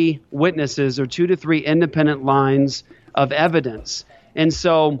 3 witnesses or 2 to 3 independent lines of evidence. And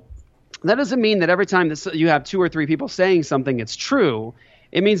so that doesn't mean that every time you have 2 or 3 people saying something, it's true.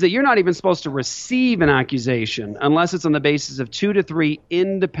 It means that you're not even supposed to receive an accusation unless it's on the basis of 2 to 3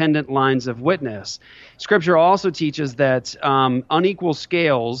 independent lines of witness. Scripture also teaches that unequal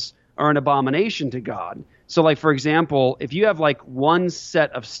scales are an abomination to God. So, like, for example, if you have, like, one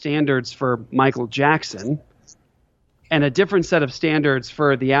set of standards for Michael Jackson and a different set of standards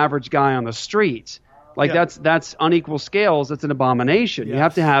for the average guy on the street, like, that's unequal scales. That's an abomination. You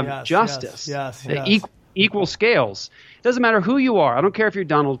have to have justice. Equal scales. It doesn't matter who you are. I don't care if you're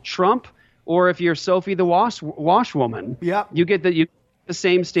Donald Trump or if you're Sophie the washwoman. Yeah. You get the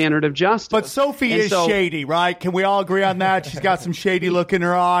same standard of justice. But Sophie is shady, right? Can we all agree on that? She's got some shady look in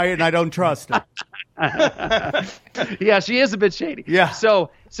her eye, and I don't trust her. Yeah, she is a bit shady. Yeah.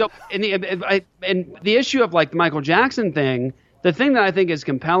 So and the issue of like the Michael Jackson thing, the thing that I think is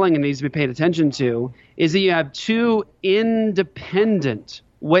compelling and needs to be paid attention to is that you have 2 independent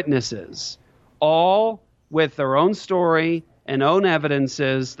witnesses, all with their own story and own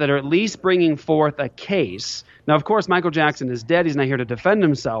evidences that are at least bringing forth a case. Now, of course, Michael Jackson is dead. He's not here to defend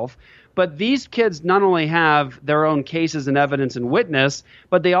himself. But these kids not only have their own cases and evidence and witness,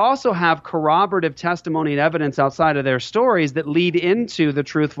 but they also have corroborative testimony and evidence outside of their stories that lead into the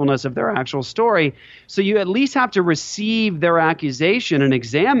truthfulness of their actual story. So you at least have to receive their accusation and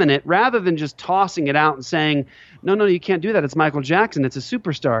examine it rather than just tossing it out and saying, no, you can't do that. It's Michael Jackson. It's a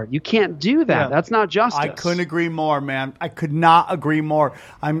superstar. You can't do that. Yeah. That's not justice. I couldn't agree more, man. I could not agree more.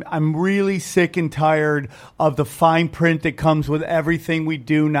 I'm really sick and tired of the fine print that comes with everything we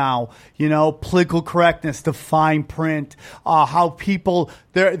do now. You know, political correctness, the fine print, how people,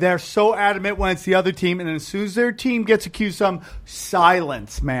 they're so adamant when it's the other team, and as soon as their team gets accused of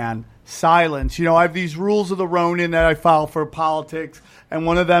silence, man. Silence. You know, I have these rules of the Ronin that I follow for politics, and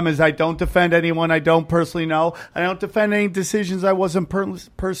one of them is I don't defend anyone I don't personally know. I don't defend any decisions I wasn't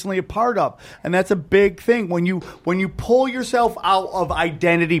personally a part of, and that's a big thing when you pull yourself out of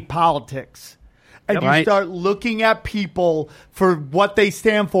identity politics and you start looking at people for what they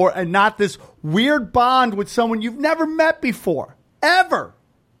stand for, and not this weird bond with someone you've never met before, ever.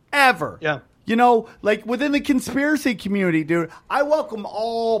 Yeah. You know, like within the conspiracy community, dude, I welcome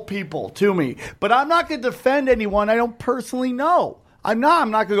all people to me, but I'm not going to defend anyone I don't personally know. I'm not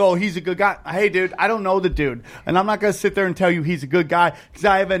going to go, oh, he's a good guy. Hey, dude, I don't know the dude, and I'm not going to sit there and tell you he's a good guy because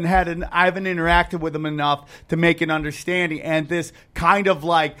I haven't interacted with him enough to make an understanding. And this kind of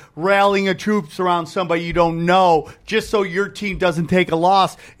like rallying of troops around somebody you don't know just so your team doesn't take a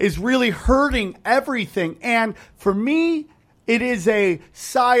loss is really hurting everything. And for me, it is a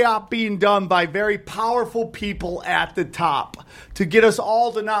psyop being done by very powerful people at the top to get us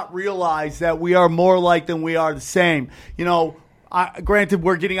all to not realize that we are more alike than we are the same. You know, granted,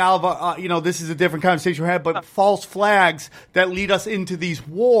 we're getting out of, this is a different conversation we had, but false flags that lead us into these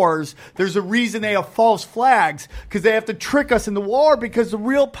wars, there's a reason they have false flags, because they have to trick us in the war, because the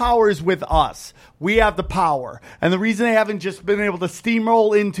real power is with us. We have the power. And the reason they haven't just been able to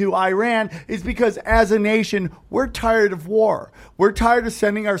steamroll into Iran is because as a nation, we're tired of war. We're tired of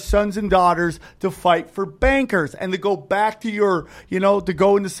sending our sons and daughters to fight for bankers. And to go back to your, to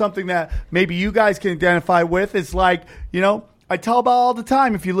go into something that maybe you guys can identify with, is like, I tell about all the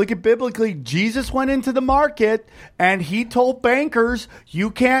time, if you look at biblically, Jesus went into the market and he told bankers,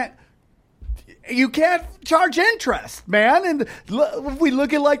 you can't charge interest, man. And if we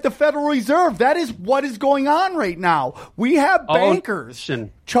look at like the Federal Reserve, that is what is going on right now. We have bankers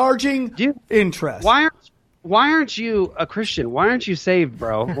charging interest. Why aren't you a Christian? Why aren't you saved,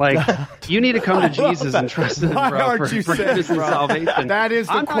 bro? Like, you need to come to Jesus and trust him, bro, for forgiveness and salvation. That is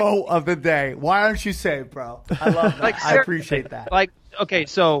the quote of the day. Why aren't you saved, bro? I love that. I appreciate that. Okay,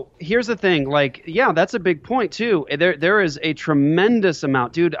 so here's the thing. That's a big point too. There is a tremendous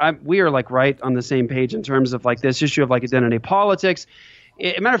amount, dude. We are right on the same page in terms of this issue of identity politics.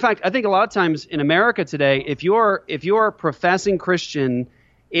 As a matter of fact, I think a lot of times in America today, if you're a professing Christian,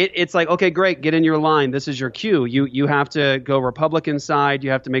 it's like, okay, great, get in your line. This is your cue. You have to go Republican side. You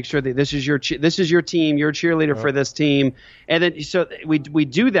have to make sure that this is your team. You're a cheerleader for this team, and then so we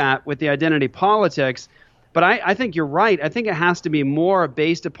do that with the identity politics. But I think you're right. I think it has to be more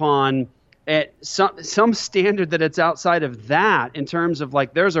based upon some standard that it's outside of that, in terms of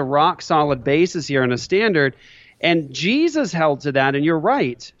there's a rock solid basis here and a standard. And Jesus held to that, and you're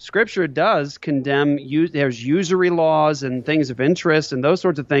right. Scripture does condemn. There's usury laws and things of interest and those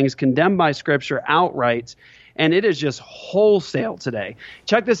sorts of things condemned by Scripture outright, and it is just wholesale today.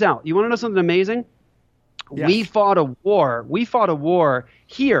 Check this out. You want to know something amazing? Yes. We fought a war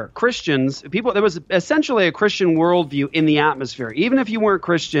here, Christians, people. There was essentially a Christian worldview in the atmosphere. Even if you weren't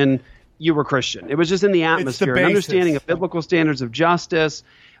Christian, you were Christian. It was just in the atmosphere. An understanding of biblical standards of justice,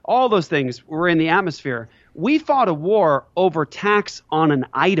 all those things were in the atmosphere. We fought a war over tax on an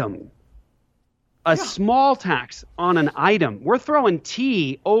item, small tax on an item. We're throwing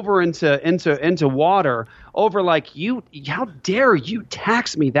tea over into water over how dare you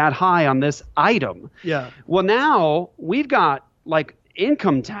tax me that high on this item? Yeah. Well, now we've got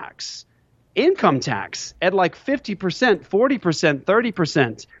income tax at 50%, 40%,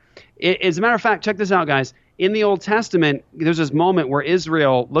 30%. As a matter of fact, check this out, guys. In the Old Testament, there's this moment where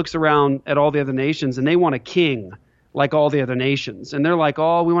Israel looks around at all the other nations and they want a king like all the other nations. And they're like,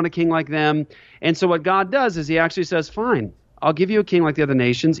 oh, we want a king like them. And so what God does is he actually says, fine, I'll give you a king like the other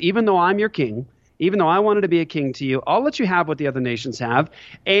nations, even though I'm your king, even though I wanted to be a king to you. I'll let you have what the other nations have.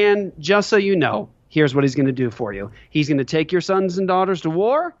 And just so you know, here's what he's going to do for you. He's going to take your sons and daughters to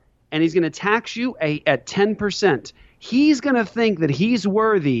war, and he's going to tax you at 10%. He's going to think that he's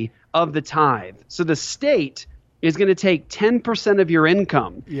worthy of the tithe. So the state is going to take 10% of your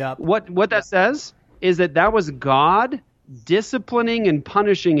income. Yep. What that says is that was God disciplining and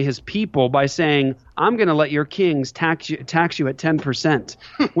punishing his people by saying, I'm going to let your kings tax you at 10%.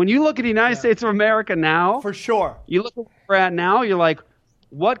 When you look at the United States of America now, for sure, you look at where we're at now, you're like,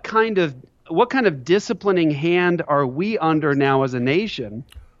 what kind of disciplining hand are we under now as a nation?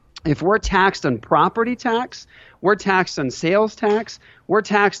 If we're taxed on property tax, we're taxed on sales tax, we're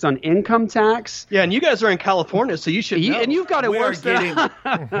taxed on income tax. Yeah, and you guys are in California, so you should know. And you've got it worse getting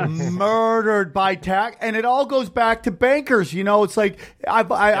murdered by tax. And it all goes back to bankers. You know, it's like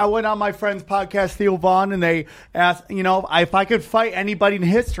I went on my friend's podcast, Theo Vaughn, and they asked, you know, if I could fight anybody in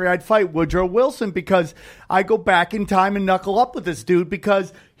history, I'd fight Woodrow Wilson, because I go back in time and knuckle up with this dude,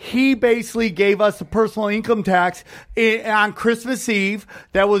 because he basically gave us a personal income tax on Christmas Eve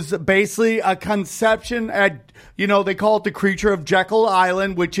that was basically a conception at, you know, they call it the creature of Jekyll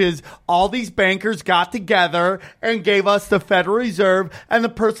Island, which is all these bankers got together and gave us the Federal Reserve and the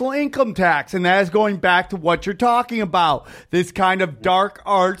personal income tax. And that is going back to what you're talking about, this kind of dark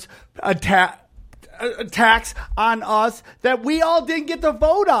arts tax on us that we all didn't get to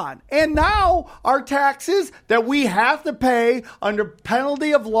vote on. And now our taxes that we have to pay under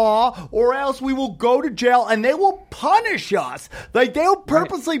penalty of law, or else we will go to jail and they will punish us. Like, they'll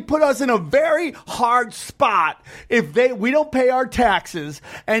purposely put us in a very hard spot if we don't pay our taxes.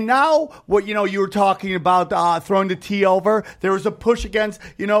 And now, what, you know, you were talking about throwing the tea over, there was a push against,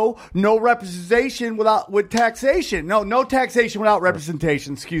 you know, no representation with taxation. No taxation without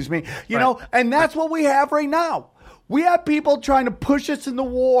representation, excuse me. You know, and that's what we have right now. We have people trying to push us in the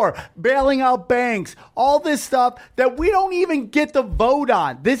war, bailing out banks, all this stuff that we don't even get to vote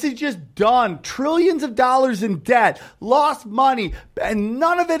on. This is just done. Trillions of dollars in debt, lost money, and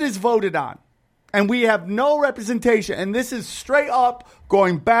none of it is voted on. And we have no representation. And this is straight up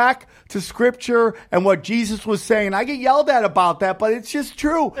going back to Scripture and what Jesus was saying. I get yelled at about that, but it's just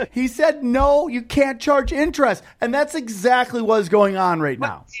true. He said, no, you can't charge interest. And that's exactly what is going on right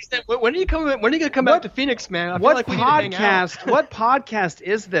now. When are you going to come back to Phoenix, man? I feel like we need to hang out. What podcast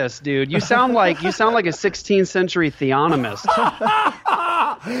is this, dude? You sound like a 16th century theonomist.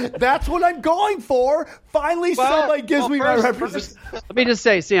 That's what I'm going for. Finally, somebody gives me my representation. Let me just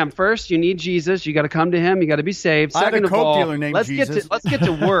say, Sam, first, you need Jesus. You got to come to him. You got to be saved. Second of all, let's get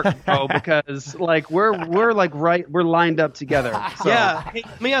to work, bro, because like we're lined up together. So. Yeah. Hey,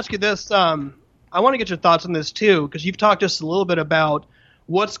 let me ask you this. I want to get your thoughts on this too, because you've talked just a little bit about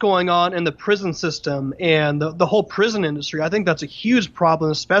what's going on in the prison system and the whole prison industry. I think that's a huge problem,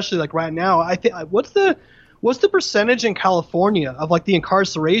 especially like right now. I think what's the percentage in California of like the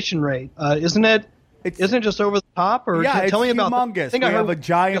incarceration rate? Isn't it just over the top? Or yeah, tell me about humongous. We have a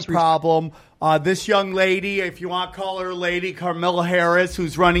giant problem. This young lady, if you want to call her a lady, Kamala Harris,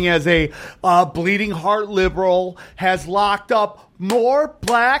 who's running as a bleeding heart liberal, has locked up more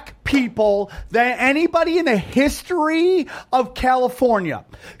black people than anybody in the history of California.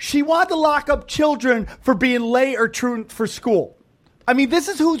 She wanted to lock up children for being late or truant for school. I mean, this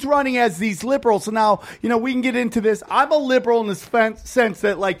is who's running as these liberals. So now, you know, we can get into this. I'm a liberal in the sense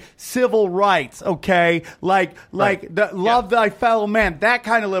that, like, civil rights, okay? Like love thy fellow man, that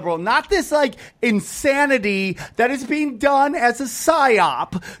kind of liberal. Not this, like, insanity that is being done as a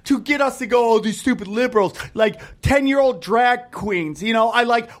psyop to get us to go, oh, these stupid liberals, like 10-year-old drag queens. You know,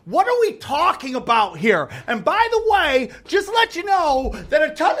 what are we talking about here? And by the way, just to let you know that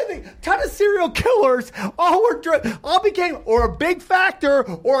a ton of serial killers all became, or a big factor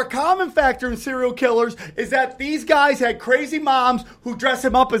or a common factor in serial killers is that these guys had crazy moms who dress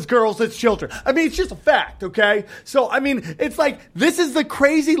them up as girls as children. I mean, it's just a fact, okay? So, I mean, it's like, this is the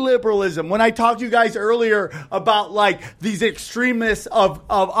crazy liberalism. When I talked to you guys earlier about, like, these extremists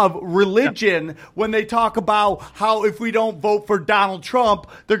of religion, when they talk about how if we don't vote for Donald Trump,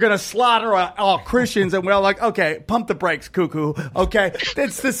 they're going to slaughter all Christians, and we're all like, okay, pump the brakes, cuckoo, okay?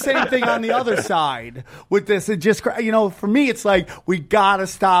 It's the same thing on the other side with this. It just, you know, for me, it's like, we gotta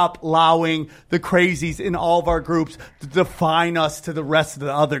stop allowing the crazies in all of our groups to define us to the rest of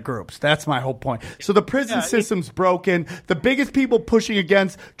the other groups. That's my whole point. So the prison system's broken. The biggest people pushing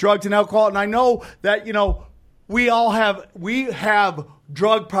against drugs and alcohol, and I know that, you know, we have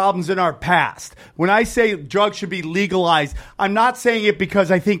drug problems in our past. When I say drugs should be legalized, I'm not saying it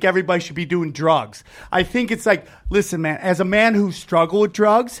because I think everybody should be doing drugs. I think it's like, listen, man, as a man who struggled with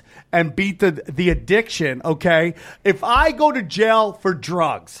drugs and beat the addiction, okay, if I go to jail for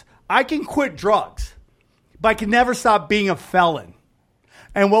drugs, I can quit drugs, but I can never stop being a felon.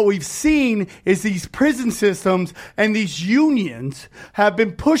 And what we've seen is these prison systems and these unions have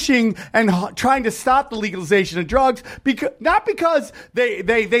been pushing and trying to stop the legalization of drugs, not because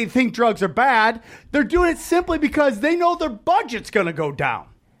they think drugs are bad. They're doing it simply because they know their budget's going to go down.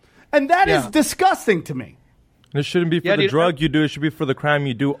 And that is disgusting to me. It shouldn't be for the drug you do. It should be for the crime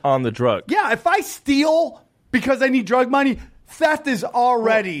you do on the drug. Yeah, if I steal because I need drug money, theft is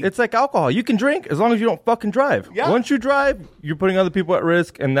already... It's like alcohol. You can drink as long as you don't fucking drive. Yeah. Once you drive, you're putting other people at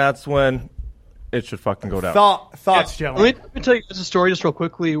risk, and that's when it should fucking go down. Thoughts, gentlemen? Let me tell you guys a story just real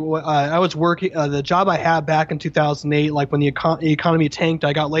quickly. I was working the job I had back in 2008, like when the economy tanked.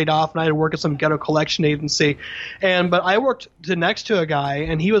 I got laid off, and I had to work at some ghetto collection agency. But I worked next to a guy,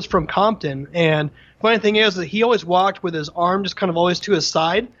 and he was from Compton. And funny thing is that he always walked with his arm just kind of always to his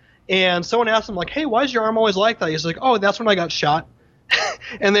side. And someone asked him, like, hey, why is your arm always like that? He's like, oh, that's when I got shot.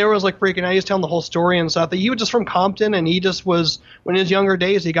 And they were like freaking out. He was telling the whole story and stuff. That he was just from Compton, and he just was, when in his younger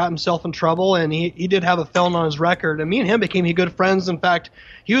days, he got himself in trouble, and he did have a felon on his record. And me and him became good friends. In fact,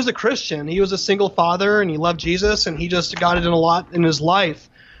 he was a Christian. He was a single father, and he loved Jesus, and he just got it in a lot in his life.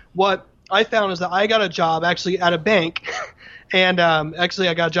 What I found is that I got a job actually at a bank. And actually,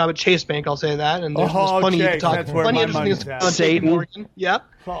 I got a job at Chase Bank. I'll say that. And there's plenty to talk. That's where plenty my money's at. Satan. Morgan. Yep.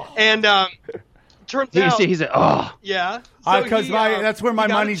 Oh. And turns out He said, oh. yeah. So Because that's where my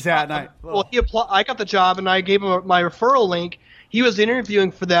money's at. I got the job, and I gave him my referral link. He was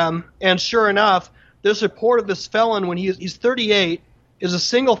interviewing for them, and sure enough, there's a report of this felon when he's 38, is a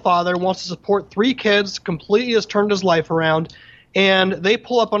single father, wants to support 3 kids, completely has turned his life around. And they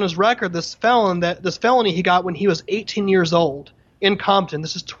pull up on his record this felony he got when he was 18 years old in Compton.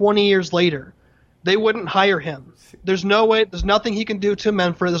 This is 20 years later. They wouldn't hire him. There's no way. There's nothing he can do to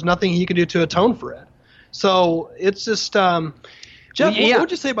amend for it. There's nothing he can do to atone for it. So it's just Jeff. What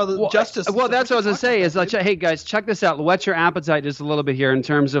would you say about the justice? Well, that's what I was gonna say. Is like, hey guys, check this out. Whet your appetite just a little bit here in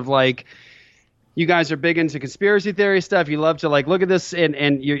terms of like. You guys are big into conspiracy theory stuff. You love to like look at this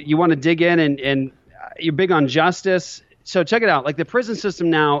and you want to dig in and you're big on justice. So check it out. Like the prison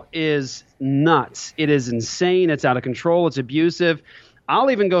system now is nuts. It is insane. It's out of control. It's abusive. I'll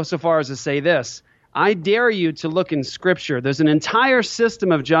even go so far as to say this. I dare you to look in Scripture. There's an entire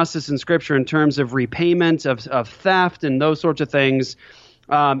system of justice in Scripture in terms of repayment, of theft, and those sorts of things.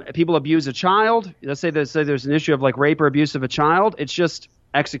 People abuse a child. Let's say there's an issue of like rape or abuse of a child. It's just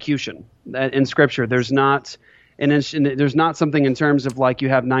execution in Scripture. There's not something in terms of like you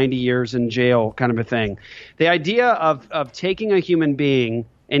have 90 years in jail kind of a thing. The idea of taking a human being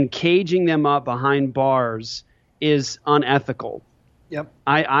and caging them up behind bars is unethical. Yep.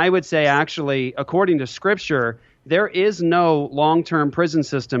 I would say actually, according to Scripture, there is no long-term prison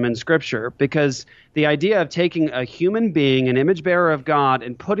system in Scripture because the idea of taking a human being, an image bearer of God,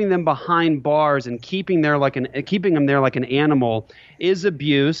 and putting them behind bars and keeping them there like an animal is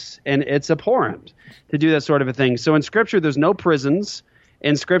abuse, and it's abhorrent to do that sort of a thing. So in Scripture, there's no prisons.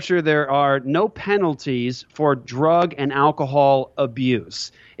 In Scripture, there are no penalties for drug and alcohol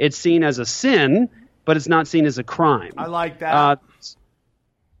abuse. It's seen as a sin, but it's not seen as a crime. I like that.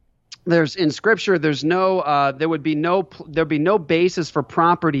 In Scripture, there'd be no basis for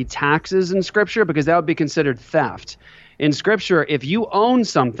property taxes in Scripture because that would be considered theft. In Scripture, if you own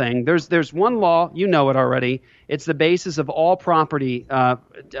something, there's one law, you know it already. It's the basis of all property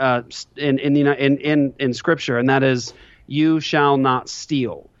in Scripture, and that is you shall not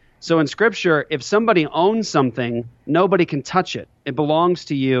steal. So in Scripture, if somebody owns something, nobody can touch it. It belongs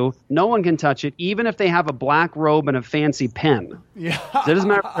to you. No one can touch it, even if they have a black robe and a fancy pen. Yeah. So it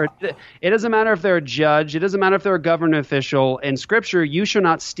doesn't matter if they're a judge. It doesn't matter if they're a government official. In Scripture, you shall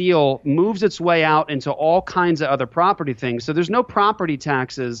not steal moves its way out into all kinds of other property things. So there's no property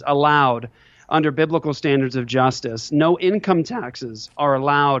taxes allowed under biblical standards of justice. No income taxes are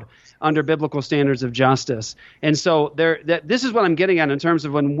allowed under biblical standards of justice. And so this is what I'm getting at in terms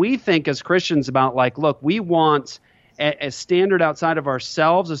of when we think as Christians about like, look, we want a standard outside of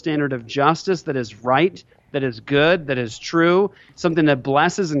ourselves, a standard of justice that is right, that is good, that is true, something that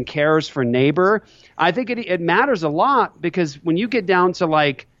blesses and cares for neighbor. I think it matters a lot because when you get down to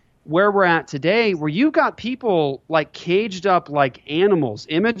like where we're at today, where you got people like caged up like animals,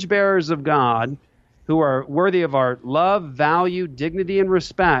 image bearers of God, who are worthy of our love, value, dignity, and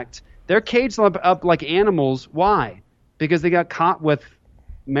respect, they're caged up like animals. Why? Because they got caught with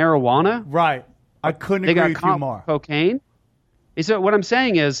marijuana? Right. I couldn't agree with you more. Cocaine? So what I'm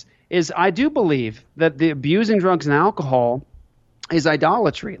saying is I do believe that the abusing drugs and alcohol is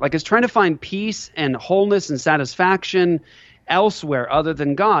idolatry. Like it's trying to find peace and wholeness and satisfaction elsewhere other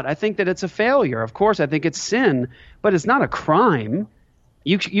than God. I think that it's a failure. Of course, I think it's sin, but it's not a crime.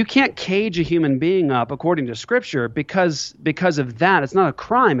 You can't cage a human being up according to Scripture because of that. It's not a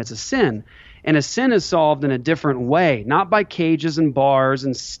crime. It's a sin. And a sin is solved in a different way, not by cages and bars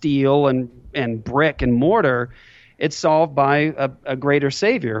and steel and brick and mortar. it's solved by a greater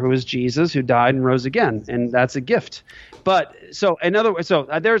Savior, who is Jesus, who died and rose again, and that's a gift. But so in other words,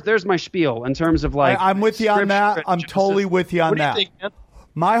 there's my spiel in terms of like I'm with you on that. I'm totally with you on that. What do you think, man?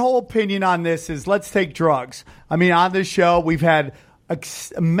 My whole opinion on this is let's take drugs. I mean, on this show, we've had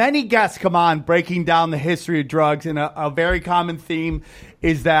many guests come on breaking down the history of drugs, and a very common theme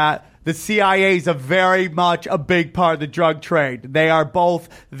is that the CIA is very much a big part of the drug trade. They are both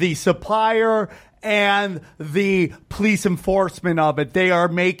the supplier and the police enforcement of it. They are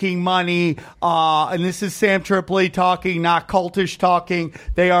making money, and this is Sam Tripoli talking, not cultish talking.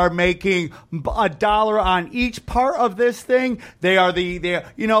 They are making $1 on each part of this thing. They are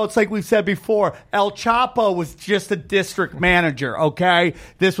it's like we've said before, El Chapo was just a district manager, okay?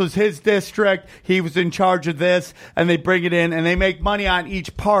 This was his district. He was in charge of this, and they bring it in, and they make money on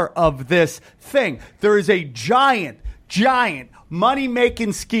each part of this thing. There is a giant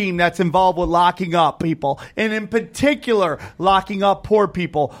money-making scheme that's involved with locking up people, and in particular, locking up poor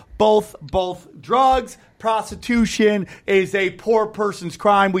people. Both drugs, prostitution is a poor person's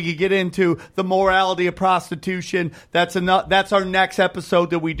crime. We could get into the morality of prostitution. That's our next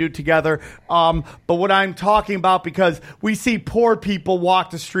episode that we do together. But what I'm talking about, because we see poor people walk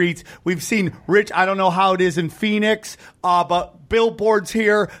the streets. We've seen rich, I don't know how it is in Phoenix, but billboards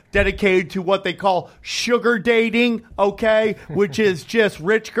here dedicated to what they call sugar dating, okay, which is just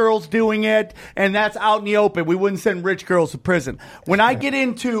rich girls doing it, and that's out in the open. We wouldn't send rich girls to prison. When I get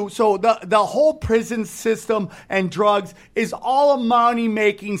into, so the whole prison system and drugs is all a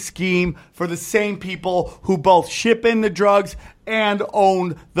money-making scheme for the same people who both ship in the drugs and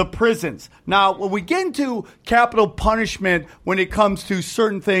own the prisons. Now, when we get into capital punishment, when it comes to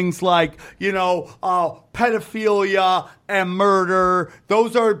certain things like, pedophilia and murder,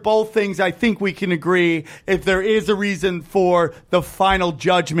 those are both things I think we can agree. If there is a reason for the final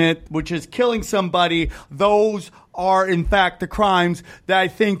judgment, which is killing somebody, those are in fact the crimes that I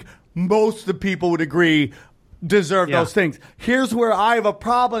think most of the people would agree deserve those things. Here's where I have a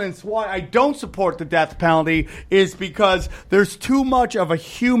problem, and it's why I don't support the death penalty, is because there's too much of a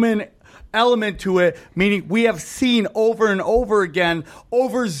human element to it, meaning we have seen over and over again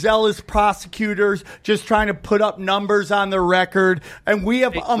overzealous prosecutors just trying to put up numbers on their record, and we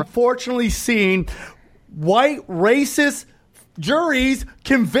have unfortunately seen white racist juries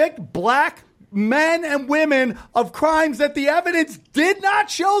convict black men and women of crimes that the evidence did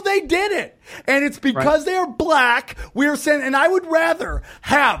not show they did it. And it's because they are black. We're saying, and I would rather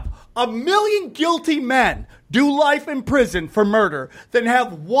have 1 million guilty men do life in prison for murder than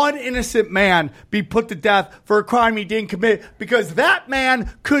have one innocent man be put to death for a crime he didn't commit, because that man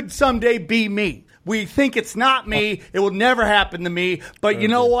could someday be me. We think it's not me. It will never happen to me. But you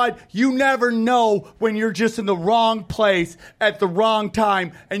know what? You never know when you're just in the wrong place at the wrong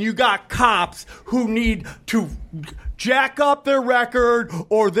time, and you got cops who need to jack up their record,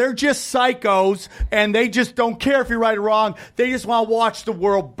 or they're just psychos and they just don't care if you're right or wrong. They just want to watch the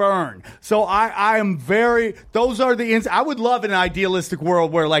world burn. So I am very, those are the, I would love an idealistic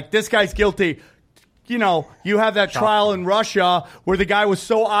world where like this guy's guilty. You have that trial in Russia where the guy was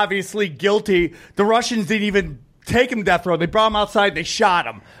so obviously guilty, the Russians didn't even take him to death row. They brought him outside, they shot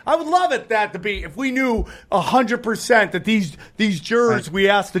him. I would love that to be, if we knew 100% that these jurors we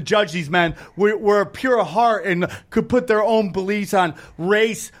asked to judge these men were pure heart and could put their own beliefs on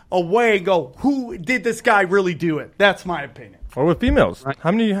race away and go, who did this guy really do it? That's my opinion. Or with females. Right.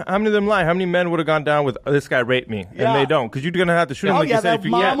 How many of them lie? How many men would have gone down with this guy raped me? And they don't. Because you're going to have to shoot him like you said. That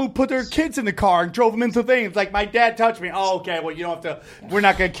mom who put their kids in the car and drove them into things. It's like, my dad touched me. Oh, okay. Well, you don't have to. We're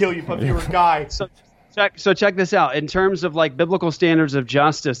not going to kill you if you're a guy. So check this out. In terms of like biblical standards of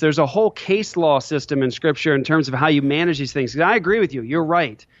justice, there's a whole case law system in Scripture in terms of how you manage these things. I agree with you. You're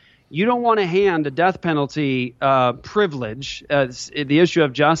right. You don't want to hand a death penalty privilege, the issue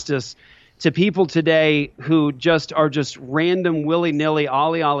of justice, to people today who just are just random, willy-nilly,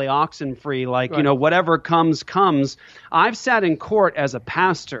 ollie oxen free, like, whatever comes. I've sat in court as a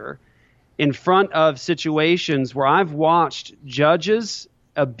pastor in front of situations where I've watched judges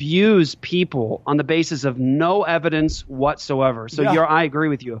abuse people on the basis of no evidence whatsoever. So I agree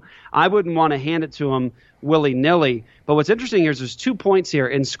with you. I wouldn't want to hand it to them willy-nilly. But what's interesting here is there's 2 points here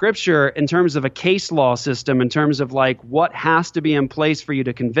in Scripture in terms of a case law system, in terms of like what has to be in place for you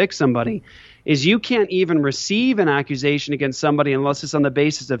to convict somebody, is you can't even receive an accusation against somebody unless it's on the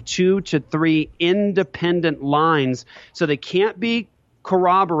basis of 2 to 3 independent lines. So they can't be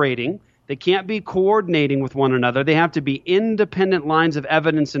corroborating. They can't be coordinating with one another. They have to be independent lines of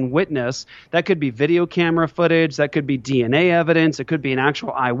evidence and witness. That could be video camera footage. That could be DNA evidence. It could be an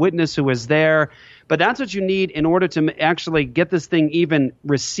actual eyewitness who was there. But that's what you need in order to actually get this thing even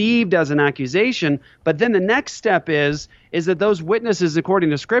received as an accusation. But then the next step is that those witnesses,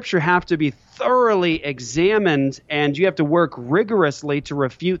 according to Scripture, have to be thoroughly examined, and you have to work rigorously to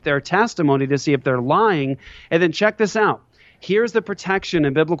refute their testimony to see if they're lying. And then check this out. Here's the protection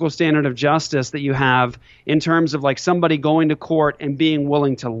and biblical standard of justice that you have in terms of like somebody going to court and being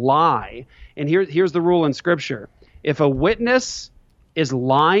willing to lie. And here's the rule in Scripture. If a witness is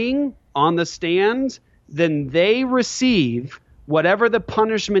lying on the stand, then they receive whatever the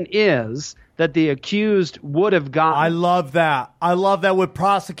punishment is that the accused would have gotten. I love that. I love that with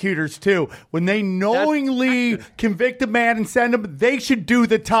prosecutors, too. When they knowingly convict a man and send him, they should do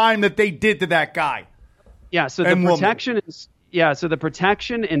the time that they did to that guy. Yeah, so the protection is so the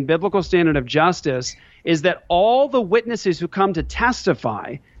protection in biblical standard of justice is that all the witnesses who come to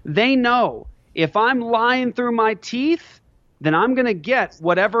testify, they know if I'm lying through my teeth, then I'm going to get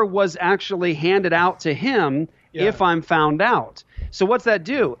whatever was actually handed out to him if I'm found out. So what's that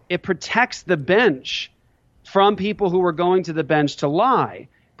do? It protects the bench from people who are going to the bench to lie.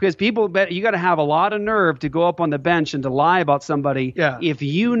 Because you got to have a lot of nerve to go up on the bench and to lie about somebody if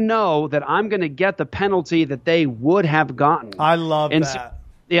you know that I'm going to get the penalty that they would have gotten. I love that. So,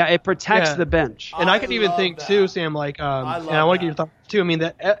 it protects the bench. And I can even think, too, Sam, like, and I want to get your thoughts, too. I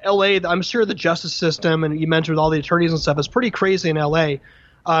mean, L.A., I'm sure the justice system, and you mentioned with all the attorneys and stuff, is pretty crazy in L.A.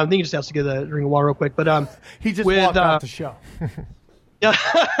 I think he just has to get a drink of water real quick. But he just walked out the show.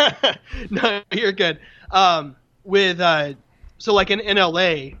 No, you're good. So like in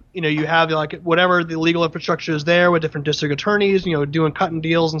LA, you have like whatever the legal infrastructure is there with different district attorneys, doing cutting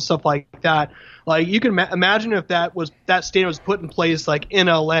deals and stuff like that. Like you can imagine if that standard was put in place like in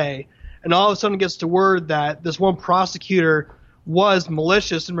LA, and all of a sudden gets to word that this one prosecutor was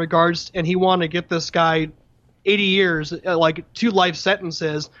malicious in regards, and he wanted to get this guy 80 years, like 2 life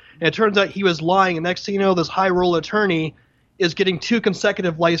sentences, and it turns out he was lying. And next thing you know, this high role attorney is getting 2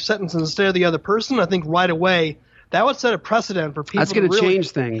 consecutive life sentences instead of the other person. I think right away that would set a precedent for people. That's going to change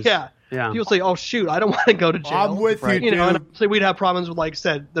things. Yeah. People say, "Oh shoot, I don't want to go to jail." I'm with you, dude. And so we'd have problems with, like I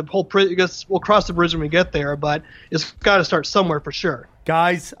said, the whole. I guess we'll cross the bridge when we get there, but it's got to start somewhere for sure.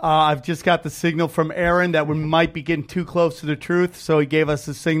 Guys, I've just got the signal from Aaron that we might be getting too close to the truth, so he gave us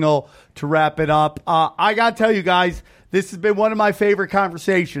the signal to wrap it up. I got to tell you guys, this has been one of my favorite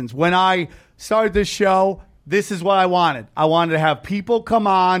conversations. When I started this show, this is what I wanted. I wanted to have people come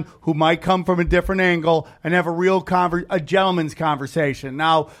on who might come from a different angle and have a real a gentleman's conversation.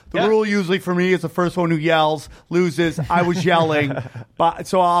 Now, the rule usually for me is the first one who yells loses. I was yelling,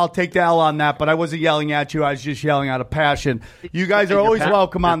 so I'll take the L on that, but I wasn't yelling at you. I was just yelling out of passion. You guys are always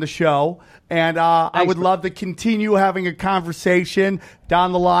welcome on the show. And I would love to continue having a conversation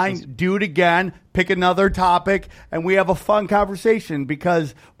down the line. Do it again. Pick another topic. And we have a fun conversation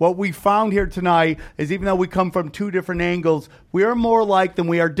because what we found here tonight is even though we come from 2 different angles, we are more alike than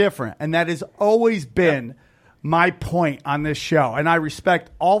we are different. And that has always been my point on this show. And I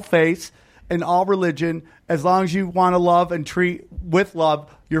respect all faiths and all religion as long as you want to love and treat with love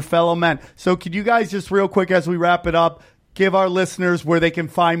your fellow men. So could you guys just real quick as we wrap it up, give our listeners where they can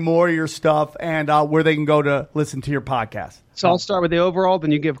find more of your stuff and where they can go to listen to your podcast. So I'll start with the overall,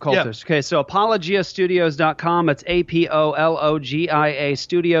 then you give Cultish. Yep. Okay, so apologiastudios.com. It's APOLOGIA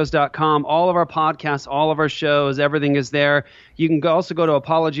studios.com. All of our podcasts, all of our shows, everything is there. You can also go to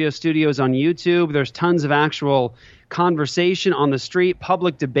Apologia Studios on YouTube. There's tons of actual conversation on the street,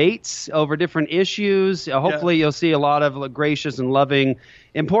 public debates over different issues. Hopefully you'll see a lot of gracious and loving,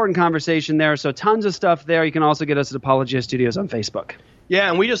 important conversation there. So tons of stuff there. You can also get us at Apologia Studios on Facebook. Yeah,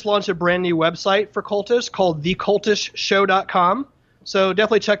 and we just launched a brand new website for Cultish called thecultishshow.com. So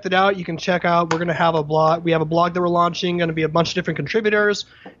definitely check that out. You can check out. We're going to have a blog. We have a blog that we're launching. Going to be a bunch of different contributors,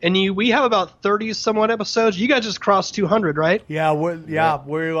 and we have about 30 somewhat episodes. You guys just crossed 200, right? Yeah, we've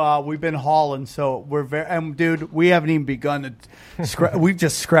been hauling. So we're very. Dude, we haven't even begun to. We've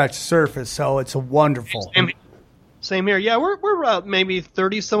just scratched the surface. So it's a wonderful. Same here. Yeah, we're maybe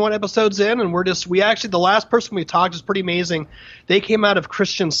 30 somewhat episodes in, and we actually the last person we talked is pretty amazing. They came out of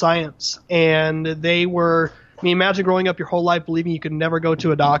Christian Science, and they were. I mean, imagine growing up your whole life believing you could never go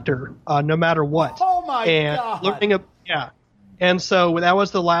to a doctor, no matter what. Oh my God! And so that was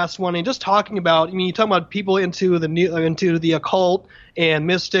the last one. And just talking about, I mean, you talk about people into the occult and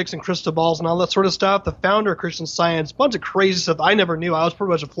mystics and crystal balls and all that sort of stuff. The founder of Christian Science, bunch of crazy stuff I never knew. I was pretty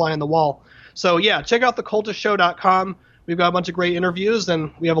much a fly on the wall. So yeah, check out thecultishshow.com. We've got a bunch of great interviews,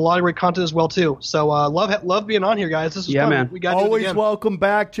 and we have a lot of great content as well too. So love being on here, guys. This is fun. Man. We got always welcome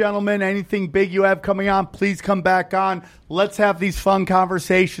back, gentlemen. Anything big you have coming on, please come back on. Let's have these fun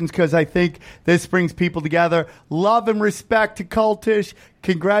conversations because I think this brings people together. Love and respect to Cultish.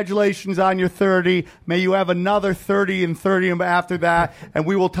 Congratulations on your 30. May you have another 30 and 30 after that. And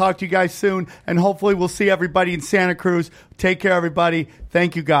we will talk to you guys soon. And hopefully we'll see everybody in Santa Cruz. Take care, everybody.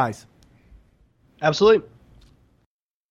 Thank you, guys. Absolutely.